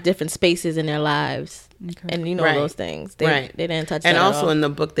 are at different spaces in their lives. And you know Right. those things. They didn't touch and that also at all. in the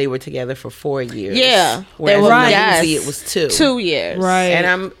book they were together for 4 years. Yeah, Whereas they were. in the Yes. movie it was 2. 2 years. Right.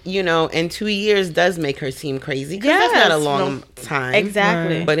 And and 2 years does make her seem crazy because that's not a Yes. long time.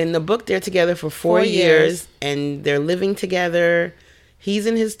 Exactly. Right. But in the book, they're together for 4 4 years and they're living together. He's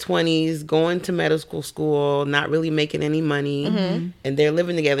in his 20s, going to medical school, not really making any money. And they're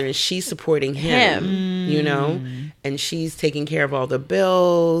living together and she's supporting him, you know? And she's taking care of all the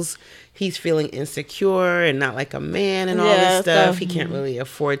bills. He's feeling insecure and not like a man and all Yeah, this stuff. stuff. He can't really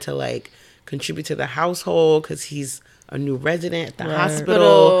afford to like contribute to the household because he's a new resident at the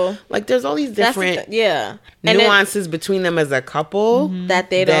hospital. Like there's all these That's the different yeah. And then nuances between them as a couple that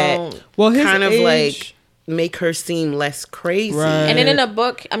they that don't. Well, his kind of age- like make her seem less crazy. Right. And then in the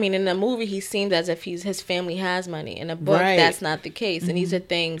book, I mean, in the movie, he seems as if his family has money. In the book, Right. that's not the case. And these are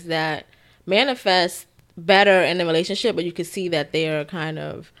things that manifest better in the relationship, but you can see that they are kind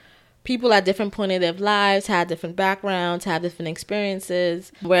of people at different point in their lives, have different backgrounds, have different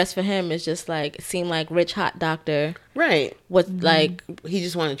experiences. Whereas for him, it's just like it seemed like rich hot doctor Right. was like He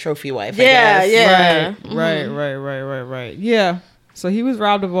just wanted a trophy wife. Yeah, I guess. yeah. Right. Yeah. So he was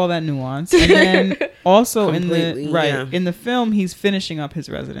robbed of all that nuance, and then also Completely, in the yeah. in the film, he's finishing up his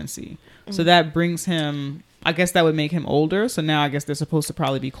residency, so that brings him I guess that would make him older. So now I guess they're supposed to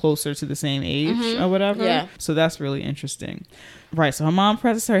probably be closer to the same age or whatever. Yeah. So that's really interesting. Right. So her mom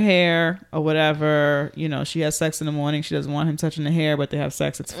presses her hair or whatever. You know, she has sex in the morning. She doesn't want him touching the hair, but they have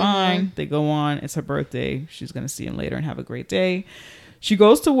sex. It's fine. They go on. It's her birthday. She's going to see him later and have a great day. She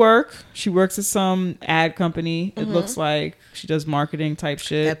goes to work. She works at some ad company. It looks like she does marketing type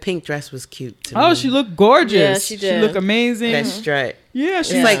shit. That pink dress was cute too. Oh, she looked gorgeous. Yeah, she did. She looked amazing. That strut. Yeah,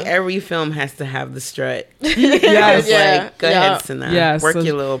 she's It's like every film has to have the strut. yes. Yeah. Like, go ahead, Sanaa. Yes. Work So-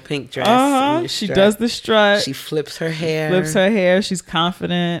 your little pink dress. and your She strut. does the strut. She flips her hair. Flips her hair. She's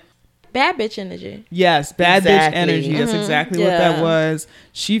confident. Bad bitch energy. Yes, bad Exactly. bitch energy. That's exactly what that Yeah. was.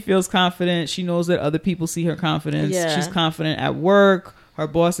 She feels confident. She knows that other people see her confidence. Yeah. She's confident at work. Her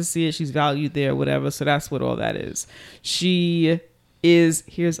bosses see it. She's valued there, whatever. So that's what all that is. She is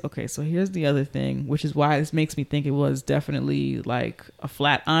here's the other thing, which is why this makes me think it was definitely like a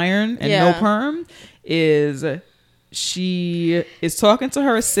flat iron and no Yeah. perm, is she is talking to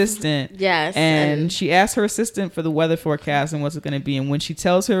her assistant. Yes. And she asked her assistant for the weather forecast and what's it going to be. And when she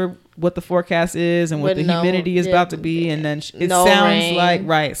tells her what the forecast is and what With the no- humidity is yeah, about to be, and then it no sounds rain. like,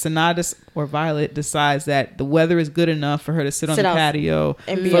 right, Sanaa or Violet decides that the weather is good enough for her to sit on the out patio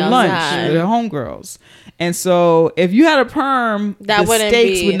and be for lunch outside. with her homegirls. And so if you had a perm, That the wouldn't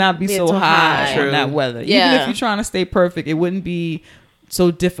stakes be- would not be be so too high high. on that weather. Even Yeah. if you're trying to stay perfect, it wouldn't be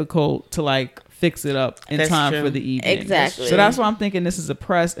so difficult to like fix it up in That's time true. for the evening. Exactly. So that's why I'm thinking this is a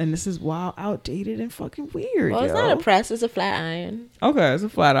press, and this is wild, outdated, and fucking weird. Well, it's yo. not a press. It's a flat iron. Okay, it's a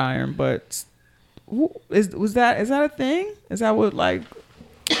flat iron, but is that a thing? Is that what like?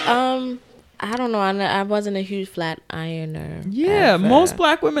 I don't know. I wasn't a huge flat ironer. Yeah, ever. most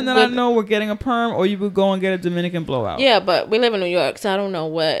black women that I With- know were getting a perm, or you would go and get a Dominican blowout. Yeah, but we live in New York, so I don't know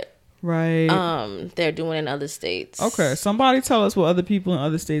what Right. they're doing in other states. Okay, somebody tell us what other people in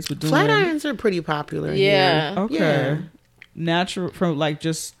other states were doing. Flat irons are pretty popular. Yeah. Here. Okay. Yeah. Natural from like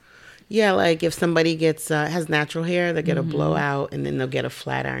just Yeah, like if somebody gets has natural hair, they get a blowout, and then they'll get a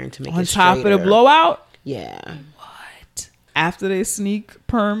flat iron to make on it top of the straighter. blowout. Yeah. After they sneak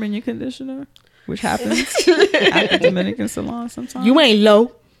perm in your conditioner, which happens at the Dominican salon sometimes. You ain't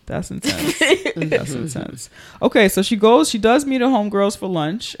low. That's intense. That's intense. Okay, so she does meet her homegirls for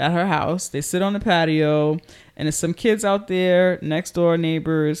lunch at her house. They sit on the patio, and there's some kids out there, next door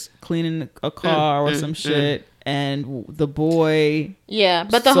neighbors, cleaning a car or some shit. And the boy, Yeah,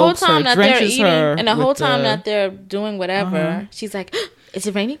 but the whole soaks her, time that they're drenches eating, her and the whole with time the- that they're doing whatever, she's like, "Is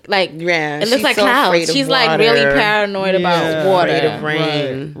it raining?" Like, Yeah, it looks she's like so afraid clouds. of She's like really water. paranoid Yeah, about water. afraid of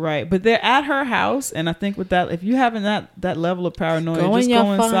rain. right. But they're at her house, and I think with that, if you having that level of paranoia, Go just in your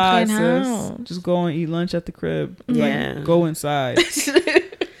go inside, fucking sis. house. Just go and eat lunch at the crib. Yeah. Like, go inside. So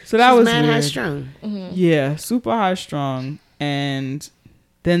that She's was mad weird. high strung. Yeah, super high strung. And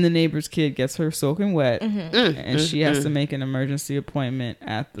then the neighbor's kid gets her soaking wet, and she has to make an emergency appointment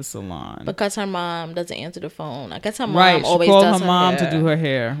at the salon. Because her mom doesn't answer the phone. I guess her mom Right, she always called does her mom hair. to do her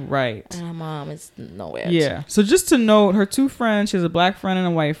hair. Right. And her mom is nowhere. Yeah. So just to note, her two friends, she has a black friend and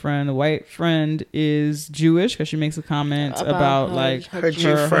a white friend. The white friend is Jewish because she makes a comment about her- like her Her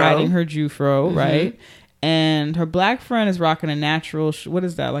Jufro. hiding her Jufro, right? And her black friend is rocking a natural. What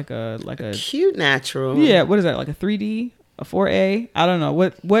is that? Like a Cute natural. yeah. What is that? Like a 3D, a 4A? I don't know.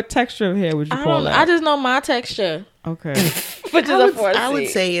 What texture of hair would you call that? I just know my texture, Okay. which is I a 4C. would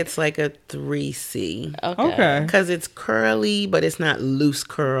say it's like a 3C. Okay. Because it's curly, but it's not loose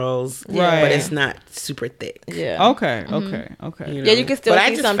curls. Right. But it's not super thick. Yeah. Okay. Okay. You Yeah, you can still but I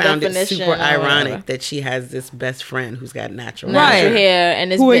see just some found it definition super or whatever. ironic that she has this best friend who's got natural Right. Natural hair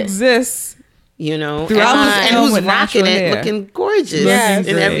and it's Who bit- exists? you know, Throughout the and film who's with rocking natural it, hair. looking gorgeous Yes.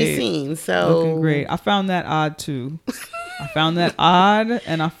 in every Great. scene. So Looking great. I found that odd too. I found that odd,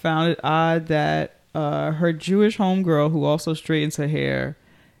 and I found it odd that her Jewish homegirl, who also straightens her hair,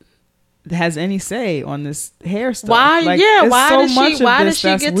 has any say on this hair stuff. Why? Like, Yeah. there's Why so does much she? of Why this does she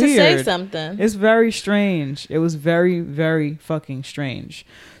that's get to say weird. something? It's very strange. It was very, very fucking strange.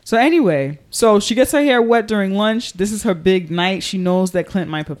 So anyway, so she gets her hair wet during lunch. This is her big night. She knows that Clint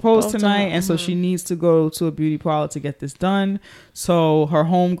might propose Propose to tonight, her, and so she needs to go to a beauty parlor to get this done. So her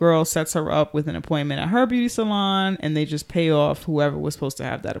homegirl sets her up with an appointment at her beauty salon, and they just pay off whoever was supposed to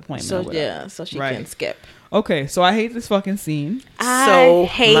have that appointment. or So whatever. yeah, so she Right. can skip. Okay, so I hate this fucking scene. I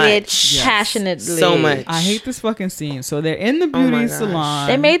hate it much. Yes. passionately. So much. I hate this fucking scene. So they're in the Oh my beauty gosh. salon.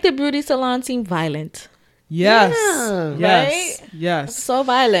 They made the beauty salon seem violent. yes, Yeah. yes, Right? yes. So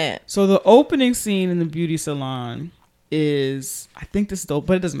violent. So the opening scene in the beauty salon is, I think this is dope,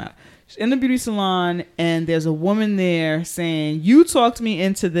 but it doesn't matter. She's in the beauty salon, and there's a woman there saying, "You talked me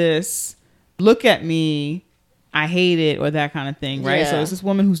into this. Look at me. I hate it, or that kind of thing, right? Yeah. So it's this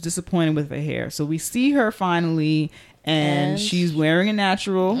woman who's disappointed with her hair. So we see her finally, and she's wearing a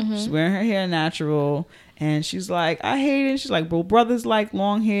natural. She's wearing her hair natural. And she's like, I hate it. She's like, bro, brothers like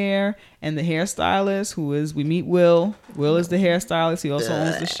long hair. And the hairstylist, we meet Will. Will is the hairstylist. He also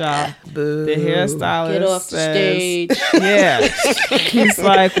owns the shop. Boo. The hairstylist Get off the stage. Yeah. He's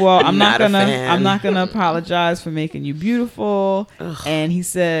like, well, I'm not Not a fan. I'm not gonna apologize for making you beautiful. And he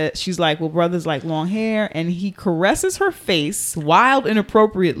said, she's like, well, brothers like long hair. And he caresses her face wild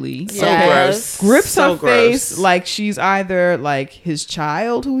inappropriately. So Yes. gross. Grips So her gross. face like she's either like his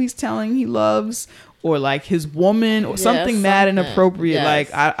child who he's telling he loves, or like his woman, or something mad something. inappropriate.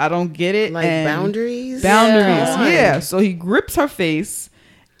 Yes. Like I don't get it. Like And boundaries. Yeah. So he grips her face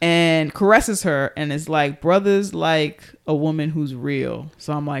and caresses her, and it's like, brothers like a woman who's real.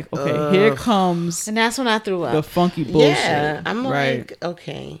 So I'm like, okay, here comes And that's when I threw the up. funky bullshit. Yeah, I'm right. like,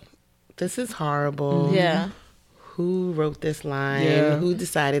 okay, this is horrible. Yeah. Who wrote this line? Yeah. Who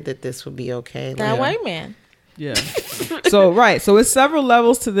decided that this would be okay? That Like, white man. Yeah. So it's several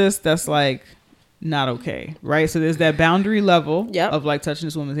levels to this that's like not okay, right? So there's that boundary level of like touching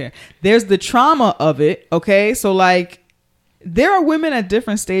this woman's hair. There's the trauma of it, okay? So like there are women at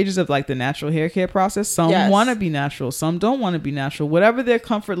different stages of like the natural hair care process. Some want to be natural, some don't want to be natural. Whatever their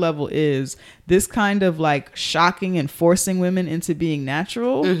comfort level is, this kind of like shocking and forcing women into being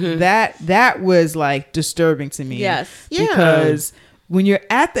natural, that was like disturbing to me. Yes. Yeah. Because when you're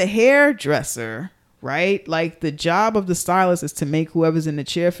at the hairdresser, right? Like the job of the stylist is to make whoever's in the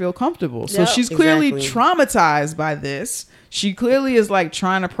chair feel comfortable. So Yep. she's clearly Exactly. traumatized by this. She clearly is like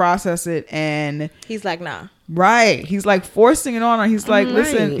trying to process it, and He's like, nah. right, he's like forcing it on her. He's like,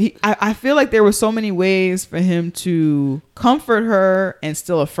 listen, I feel like there were so many ways for him to comfort her and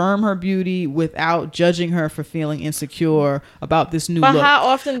still affirm her beauty without judging her for feeling insecure about this new But look. how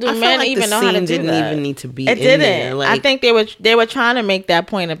often do I felt men like even the know how to scene do didn't that? even need to be It in didn't. there. Like, I think they were trying to make that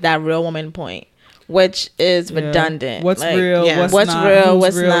point of that real woman point, which is redundant. What's Like, real? yeah. What's What's not? real, Who's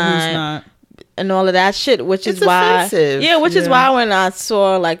what's real, not. Who's not? and all of that shit, which It's is why, offensive. which is Yeah. why when I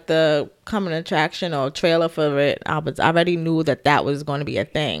saw like the coming attraction or trailer for it, I already knew that was going to be a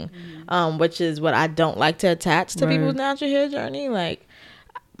thing, which is what I don't like to attach to Right. people's natural hair journey. Like,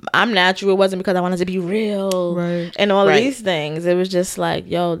 I'm natural. It wasn't because I wanted to be real, Right. and all of Right. these things. It was just like,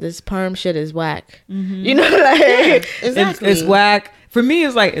 yo, this perm shit is whack. You know, like Exactly. It's whack. For me,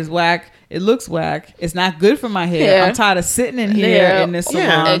 it's like, it's whack. It looks whack. It's not good for my hair. Yeah. I'm tired of sitting in here Yeah. in this salon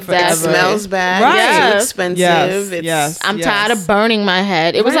Yeah, It forever. exactly. smells bad. Right. It's Yes. too expensive. Yes, It's, yes. I'm tired of burning my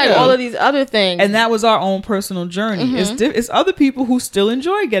head. It was like Right. all of these other things. And that was our own personal journey. It's other people who still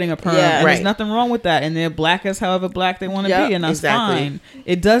enjoy getting a perm. Yeah. And there's Right. nothing wrong with that. And they're black as however black they want to Yep. be. And that's Exactly. fine.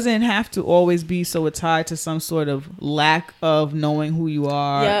 It doesn't have to always be so tied to some sort of lack of knowing who you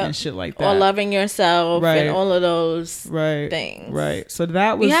are Yep. and shit like that. or loving yourself Right. and all of those right. things. Right. So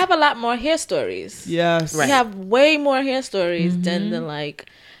that was. We have a lot more hair stories. Yes. Right. We have way more hair stories than the like,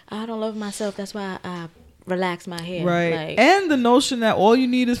 I don't love myself, that's why I relax my hair. Right. Like, And the notion that all you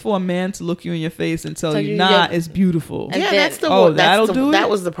need is for a man to look you in your face and tell So you, you- nah, yeah. it's beautiful. And Yeah, then- that's the Oh, one. that'll That's the, do that it?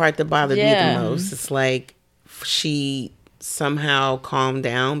 was the part that bothered Yeah. me the most. It's like she somehow calmed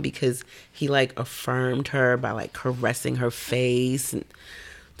down because he like affirmed her by like caressing her face and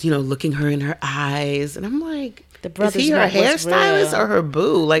looking her in her eyes, and I'm like, The is brothers he her know what's hairstylist real. or her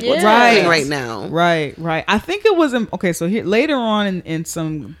boo? Like, what's Yeah. happening Right. right now? Right, right. I think it was okay. So here later on in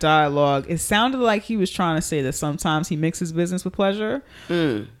some dialogue, it sounded like he was trying to say that sometimes he mixes business with pleasure,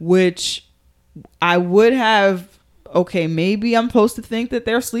 which I would have. Okay, maybe I'm supposed to think that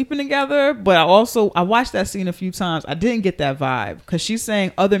they're sleeping together, but I watched that scene a few times. I didn't get that vibe because she's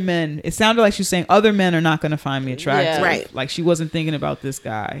saying other men. It sounded like she's saying other men are not going to find me attractive. Yeah. Right. Like she wasn't thinking about this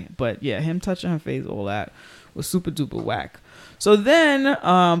guy. But yeah, him touching her face, all that was super duper whack. So then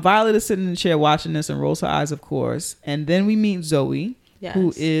Violet is sitting in the chair watching this and rolls her eyes, of course. And then we meet Zoe, Yes.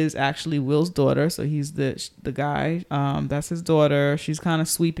 who is actually Will's daughter. So he's the guy. That's his daughter. She's kind of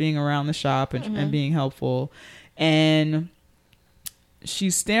sweeping around the shop and being helpful. And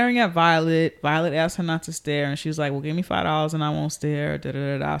she's staring at Violet. Violet asks her not to stare. And she's like, well, give me $5 and I won't stare. Da, da,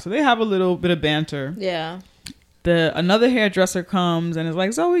 da, da. So they have a little bit of banter. yeah. Another hairdresser comes and is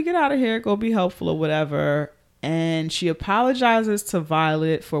like, Zoe, get out of here, go be helpful or whatever. And she apologizes to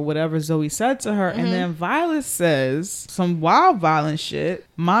Violet for whatever Zoe said to her. And then Violet says some wild violent shit.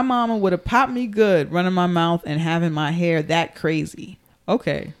 My mama would have popped me good running my mouth and having my hair that crazy.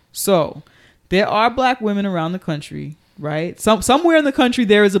 Okay, so there are black women around the country, right? Somewhere in the country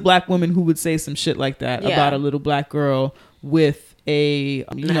there is a black woman who would say some shit like that Yeah. about a little black girl with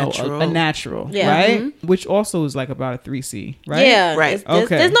a natural, Yeah. right? Which also is like about a 3C, right? Yeah, Right.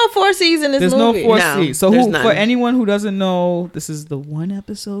 There's no 4Cs in this There's movie. no 4C. No, So there's for none. anyone who doesn't know, this is the one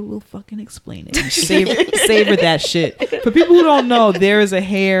episode we'll fucking explain it. Savor that shit. For people who don't know, there is a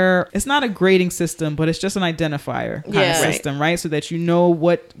hair. It's not a grading system, but it's just an identifier kind Yeah. of Right. system, right? So that you know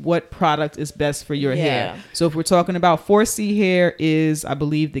what product is best for your Yeah. hair. So if we're talking about 4C hair, is I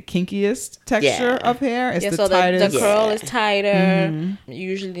believe the kinkiest texture Yeah. of hair. It's Yeah, the so tightest. the curl is tighter. You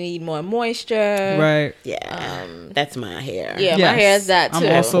usually need more moisture. Right. Yeah, that's my hair. Yeah, Yes. my hair is that too.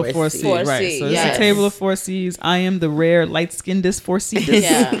 I'm also 4C. 4C, right? So it's yes. a table of 4Cs. I am the rare light-skinnedest 4C.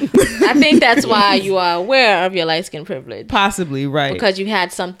 Yeah, I think that's why you are aware of your light skin privilege, Possibly, right. because you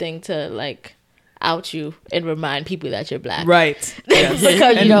had something to like out you and remind people that you're black. Right. Yes.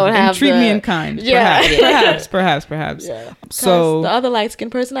 Because you don't have treat the- me in kind. Yeah. Perhaps. Yeah. So the other light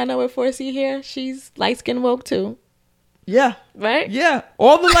skinned person I know with 4C hair, she's light skin woke too, yeah. right? Yeah.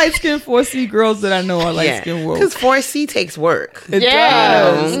 All the light skinned 4C girls that I know are light skin woke. Because 4C takes work. It Yeah.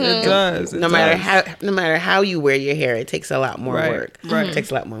 does. Mhm. It does. It No does. matter how you wear your hair, it takes a lot more Right, work. right. It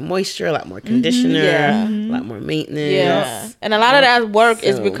takes a lot more moisture, a lot more conditioner, Yeah. a lot more maintenance. Yeah, and a lot of that work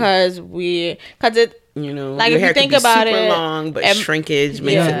is So- because it. You know, Like, your if you hair think could be about super it, long, but and- shrinkage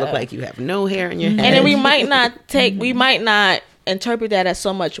makes Yeah. it look like you have no hair in your head. And then we might not interpret that as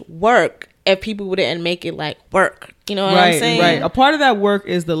so much work if people wouldn't make it like work. You know what I'm saying? Right. A part of that work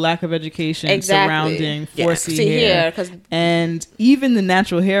is the lack of education Exactly. surrounding Yeah. 4C See hair. here, 'cause- And even the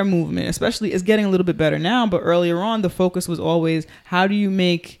natural hair movement, especially, is getting a little bit better now. But earlier on, the focus was always, how do you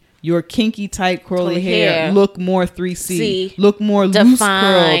make your kinky, tight, curly Curly hair hair look more 3C, See. look more loose curled,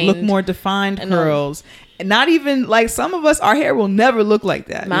 Defined. look more defined And, curls. And not even like some of us, our hair will never look like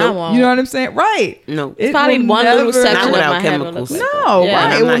that. Mine won't. You know what I'm saying? Right. No. It Probably will one little never- section Not of without my head will chemicals. look like No, that. right.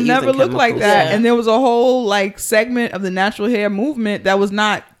 And It I'm will not never using look like chemicals. that. Yeah. And there was a whole like segment of the natural hair movement that was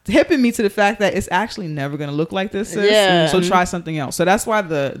not hipping me to the fact that it's actually never going to look like this. Sis. Yeah. So try something else. So that's why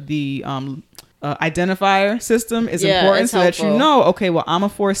the identifier system is Yeah, important, it's so that you helpful. know, okay, well, I'm a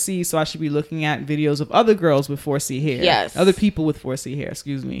 4C, so I should be looking at videos of other girls with 4C hair. Yes. Other people with 4C hair,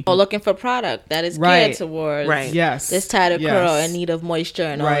 excuse me. Or looking for product that is Right. geared towards Right. Yes. this tighter Yes. curl and need of moisture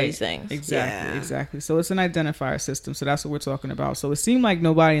and all these things. Exactly, Yeah. exactly. So it's an identifier system. So that's what we're talking about. So it seemed like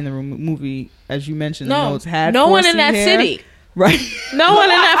nobody in the movie, as you mentioned, the No, notes had no one 4C in that hair. city. Right. No one in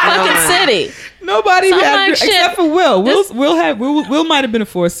that fucking city. Nobody Some had, like shit. except for Will. Will might have been a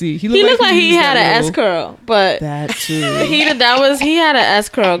 4C. He looked like he used had that an S little- curl, but That too. he had an S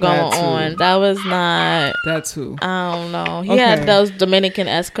curl going That too. on. That was not. That too. I don't know. He Okay. had those Dominican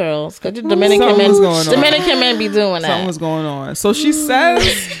S curls. Cause Something was going on. Dominican men be doing Something that. was going on. So she says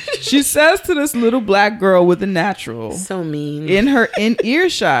to this little black girl with a natural So mean. in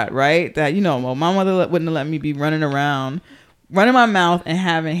earshot, right? That, you know, well, my mother wouldn't have let me be running my mouth and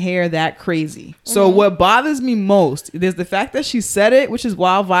having hair that crazy. So what bothers me most is the fact that she said it, which is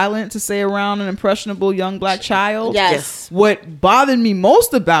wild violent to say around an impressionable young black child. Yes. What bothered me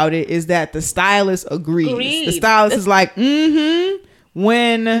most about it is that the stylist agrees. Agreed. The stylist is like,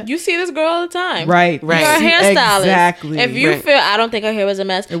 when You see this girl all the time. right. Right. You're a hairstylist. Exactly. If you Right. feel, I don't think her hair was a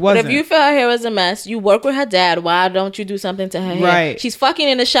mess. It But if wasn't. you feel her hair was a mess, you work with her dad. Why don't you do something to her hair? Right. She's fucking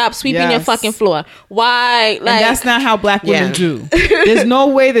in the shop, sweeping your Yes. fucking floor. Why? Like, and that's not how black women Yeah. do. There's no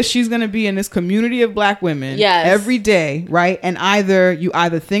way that she's going to be in this community of black women Yes. every day, right? And you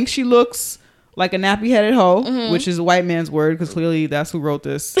either think she looks like a nappy-headed hoe, Mm-hmm. which is a white man's word, because clearly that's who wrote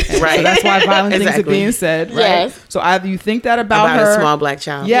this. And Right. So that's why violent things are Exactly. being said, right? Yes. So either you think that about about her. a small black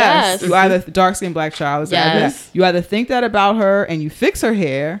child. Yes. Yes. You either dark-skinned black child. Is either Yes. that. You either think that about her and you fix her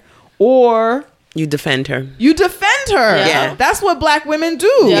hair, or You defend her. you defend her. Yeah. That's what black women do.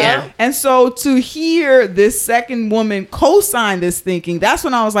 Yeah. And so to hear this second woman co-sign this thinking, that's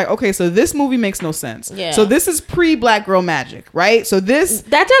when I was like, okay, so this movie makes no sense. Yeah. So this is pre-Black Girl Magic, right? So this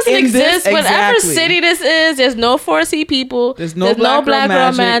that doesn't in this- exist. Whatever exactly. city this is, there's no 4C people. There's no Black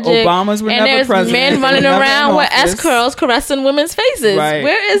Girl Magic. Obamas were and never there's president. men They were running never in around with S office. curls caressing women's faces. Right.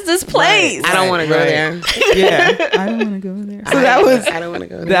 Where is this place? I don't want to go Right. there. Yeah. I don't want to go there. So that was I don't want to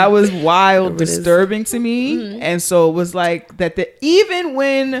go there. that was wild, Whatever it is. disturbing to me. And so it was like that even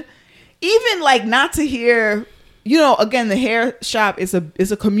like not to hear, you know, again, the hair shop is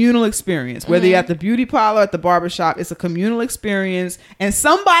a communal experience. Whether you're at the beauty parlor, at the barber shop, it's a communal experience. And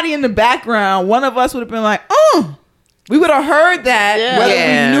somebody in the background, one of us would have been like, oh, we would have heard that, Yeah. whether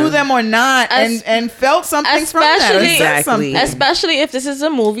Yeah. we knew them or not, Es- and felt something from that. Or especially- said Exactly. something. Especially if this is a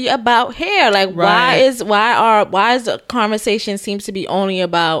movie about hair. Like Right. why is the conversation seems to be only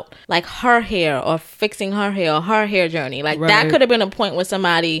about like her hair or fixing her hair or her hair journey. Like that Right. could have been a point where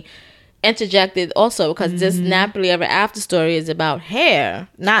somebody interjected also because this Nappily Ever After story is about hair,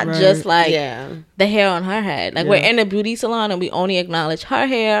 not just like the hair on her head. Like we're in a beauty salon and we only acknowledge her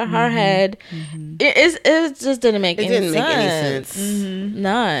hair, her head. It just didn't make any sense.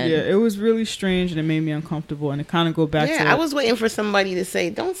 None. Yeah, it was really strange and it made me uncomfortable. And it kind of go back to I was waiting for somebody to say,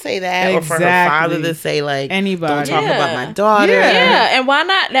 "Don't say that," or for her father to say, like, anybody, "Don't talk about my daughter." Yeah, and why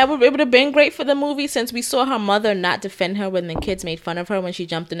not? It would have been great for the movie since we saw her mother not defend her when the kids made fun of her when she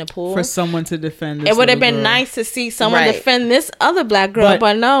jumped in the pool. For someone to defend this it would have been girl. Nice to see someone defend this other black girl,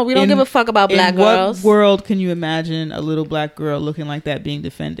 but no, we don't give a fuck about black girls. In what world can you imagine a little black girl looking like that being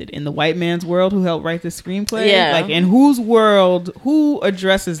defended? In the white man's world who helped write the screenplay? Yeah. Like, in whose world, who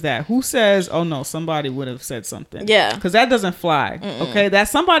addresses that? Who says, oh no, somebody would have said something? Yeah. Because that doesn't fly. Okay? That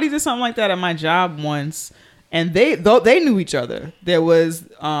somebody did something like that at my job once, and they knew each other. There was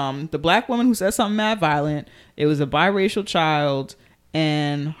the black woman who said something mad violent. It was a biracial child,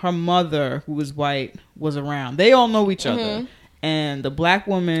 and her mother, who was white, was around. They all know each other. And the black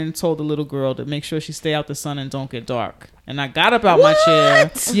woman told the little girl to make sure she stay out the sun and don't get dark. And I got up out my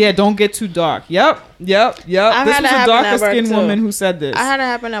chair. Yeah, don't get too dark. Yep. This was a darker skinned woman who said this. I had it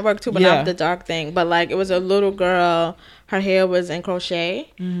happen at work too, but not the dark thing. But like, it was a little girl. Her hair was in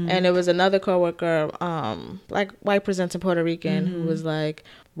crochet, and it was another coworker, like white presenter Puerto Rican, who was like,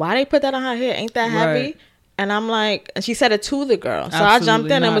 "Why they put that on her hair? Ain't that heavy?" Right. And I'm like, and she said it to the girl. So Absolutely I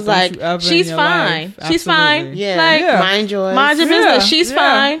jumped in and was not. like, she's fine. She's fine. Yeah. Like, Mind your business. She's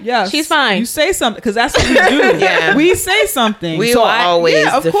fine. Yes. She's fine. You say something, because that's what we do. We say something. We will always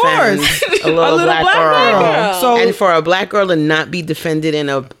of defend course. a little black girl. So, and for a black girl to not be defended in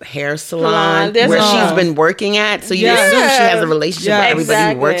a hair salon where she's been working at, so you assume she has a relationship with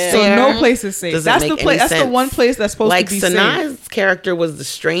everybody who works so there. no place is safe. That's the place. That's the one place that's supposed to be safe. Like Sanaa's character was the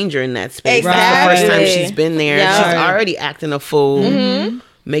stranger in that space. Exactly. That's the first time she's been there. Yeah. She's already acting a fool,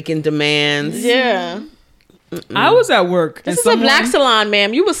 making demands. Yeah. I was at work. This is a black salon,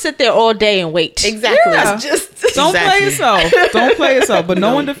 ma'am. You will sit there all day and wait. Exactly. Yeah. Don't play yourself. Don't play yourself. But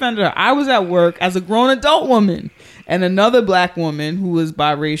no one defended her. I was at work as a grown adult woman. And another black woman who was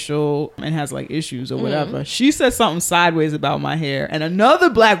biracial and has like issues or whatever, she said something sideways about my hair. And another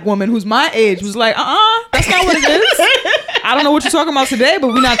black woman who's my age was like, that's not what it is. I don't know what you're talking about today, but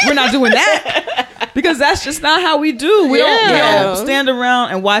we're not doing that. Because that's just not how we do. We don't stand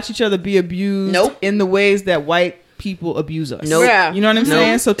around and watch each other be abused in the ways that white people abuse us. Yeah. You know what I'm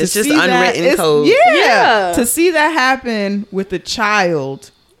saying? So to it's just see unwritten code. Yeah. To see that happen with a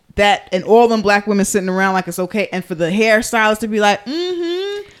child, that and all them black women sitting around like it's okay, and for the hairstylist to be like,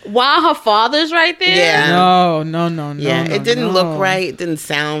 while her father's right there. Yeah. No. Yeah. It didn't look right. It didn't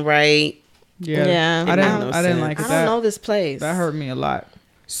sound right. Yeah. I didn't like it. I don't know this place. That hurt me a lot.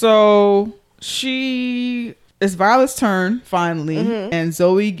 So it's Violet's turn finally, and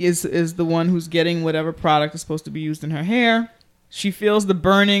Zoe is the one who's getting whatever product is supposed to be used in her hair. She feels the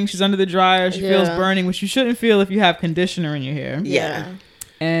burning. She's under the dryer. She feels burning, which you shouldn't feel if you have conditioner in your hair. Yeah.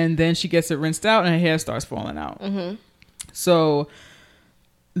 And then she gets it rinsed out and her hair starts falling out. So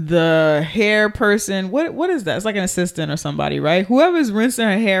the hair person, what is that? It's like an assistant or somebody, right? Whoever's rinsing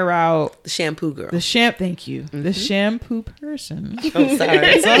her hair out. The shampoo girl. Thank you. The shampoo person. Oh, sorry.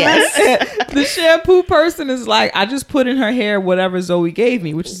 Yes. The shampoo person is like, I just put in her hair whatever Zoe gave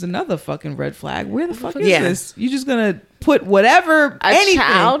me, which is another fucking red flag. Where the fuck is this? You just gonna put whatever anything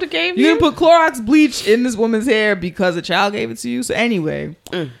child gave you? You're gonna put Clorox bleach in this woman's hair because a child gave it to you. So anyway,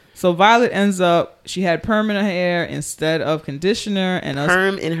 so Violet ends up, she had perm in her hair instead of conditioner, and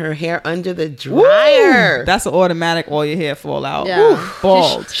perm in her hair under the dryer. Woo! That's an automatic. All your hair fall out. Yeah. Woo,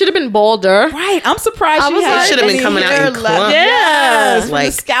 bald. Should have been bolder. Right. I'm surprised she should have been coming out in clumps. Yes, like from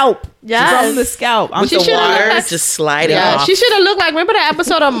the scalp. Yes. From the scalp. With the water just sliding off. She should have looked like, remember the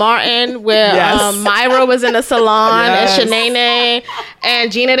episode of Martin where Myra was in the salon and Shanae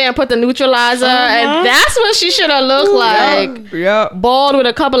and Gina didn't put the neutralizer, and that's what she should have looked like. Yep. Bald with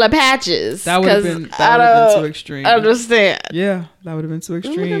a couple of patches. That would have been too extreme. I understand. Yeah, that would have been too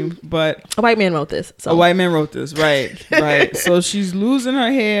extreme. But a white man wrote this. So. A white man wrote this, right. So she's losing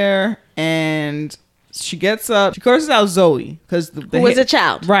her hair, and she gets up. She curses out Zoe because who was a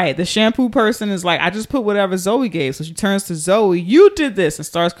child. Right. The shampoo person is like, I just put whatever Zoe gave. So she turns to Zoe. You did this, and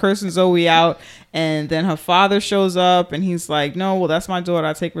starts cursing Zoe out. And then her father shows up, and he's like, no, well, that's my daughter.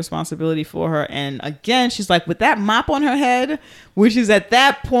 I take responsibility for her. And again, she's like, with that mop on her head, which is at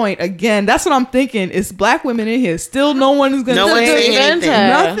that point, again, that's what I'm thinking. It's black women in here. Still no one is going to defend her.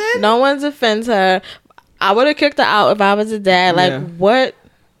 Nothing? No one defends her. I would have kicked her out if I was a dad. Like, what?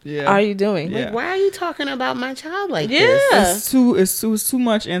 are you doing? Yeah. Like, why are you talking about my child like Yeah. this? It's too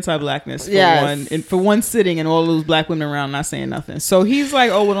much anti-blackness for one sitting and all those black women around not saying nothing. So he's like,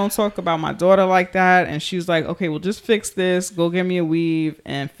 oh, well, don't talk about my daughter like that. And she's like, okay, well, just fix this. Go get me a weave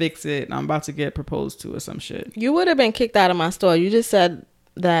and fix it. I'm about to get proposed to or some shit. You would have been kicked out of my store. You just said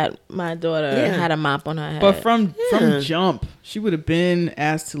that my daughter had a mop on her head. But from jump, she would have been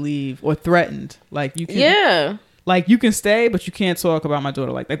asked to leave or threatened. Like, you can... Yeah. Like, you can stay, but you can't talk about my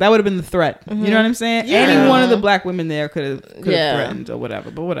daughter like that. That would have been the threat. You know what I'm saying? Yeah. Any one of the black women there could have threatened or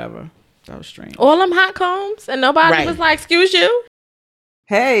whatever. But whatever. That was strange. All them hot combs, and nobody was like, excuse you?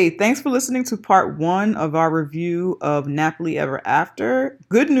 Hey, thanks for listening to part 1 of our review of Nappily Ever After.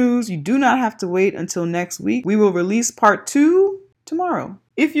 Good news, you do not have to wait until next week. We will release part 2 tomorrow.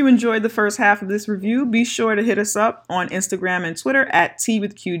 If you enjoyed the first half of this review, be sure to hit us up on Instagram and Twitter at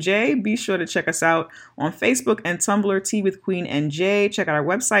TeaWithQJ. Be sure to check us out on Facebook and Tumblr, Tea with Queen and J. Check out our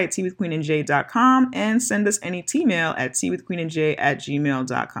website, teawithqueenandj.com, and send us any T-mail at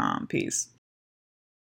teawithqueenandj@gmail.com. Peace.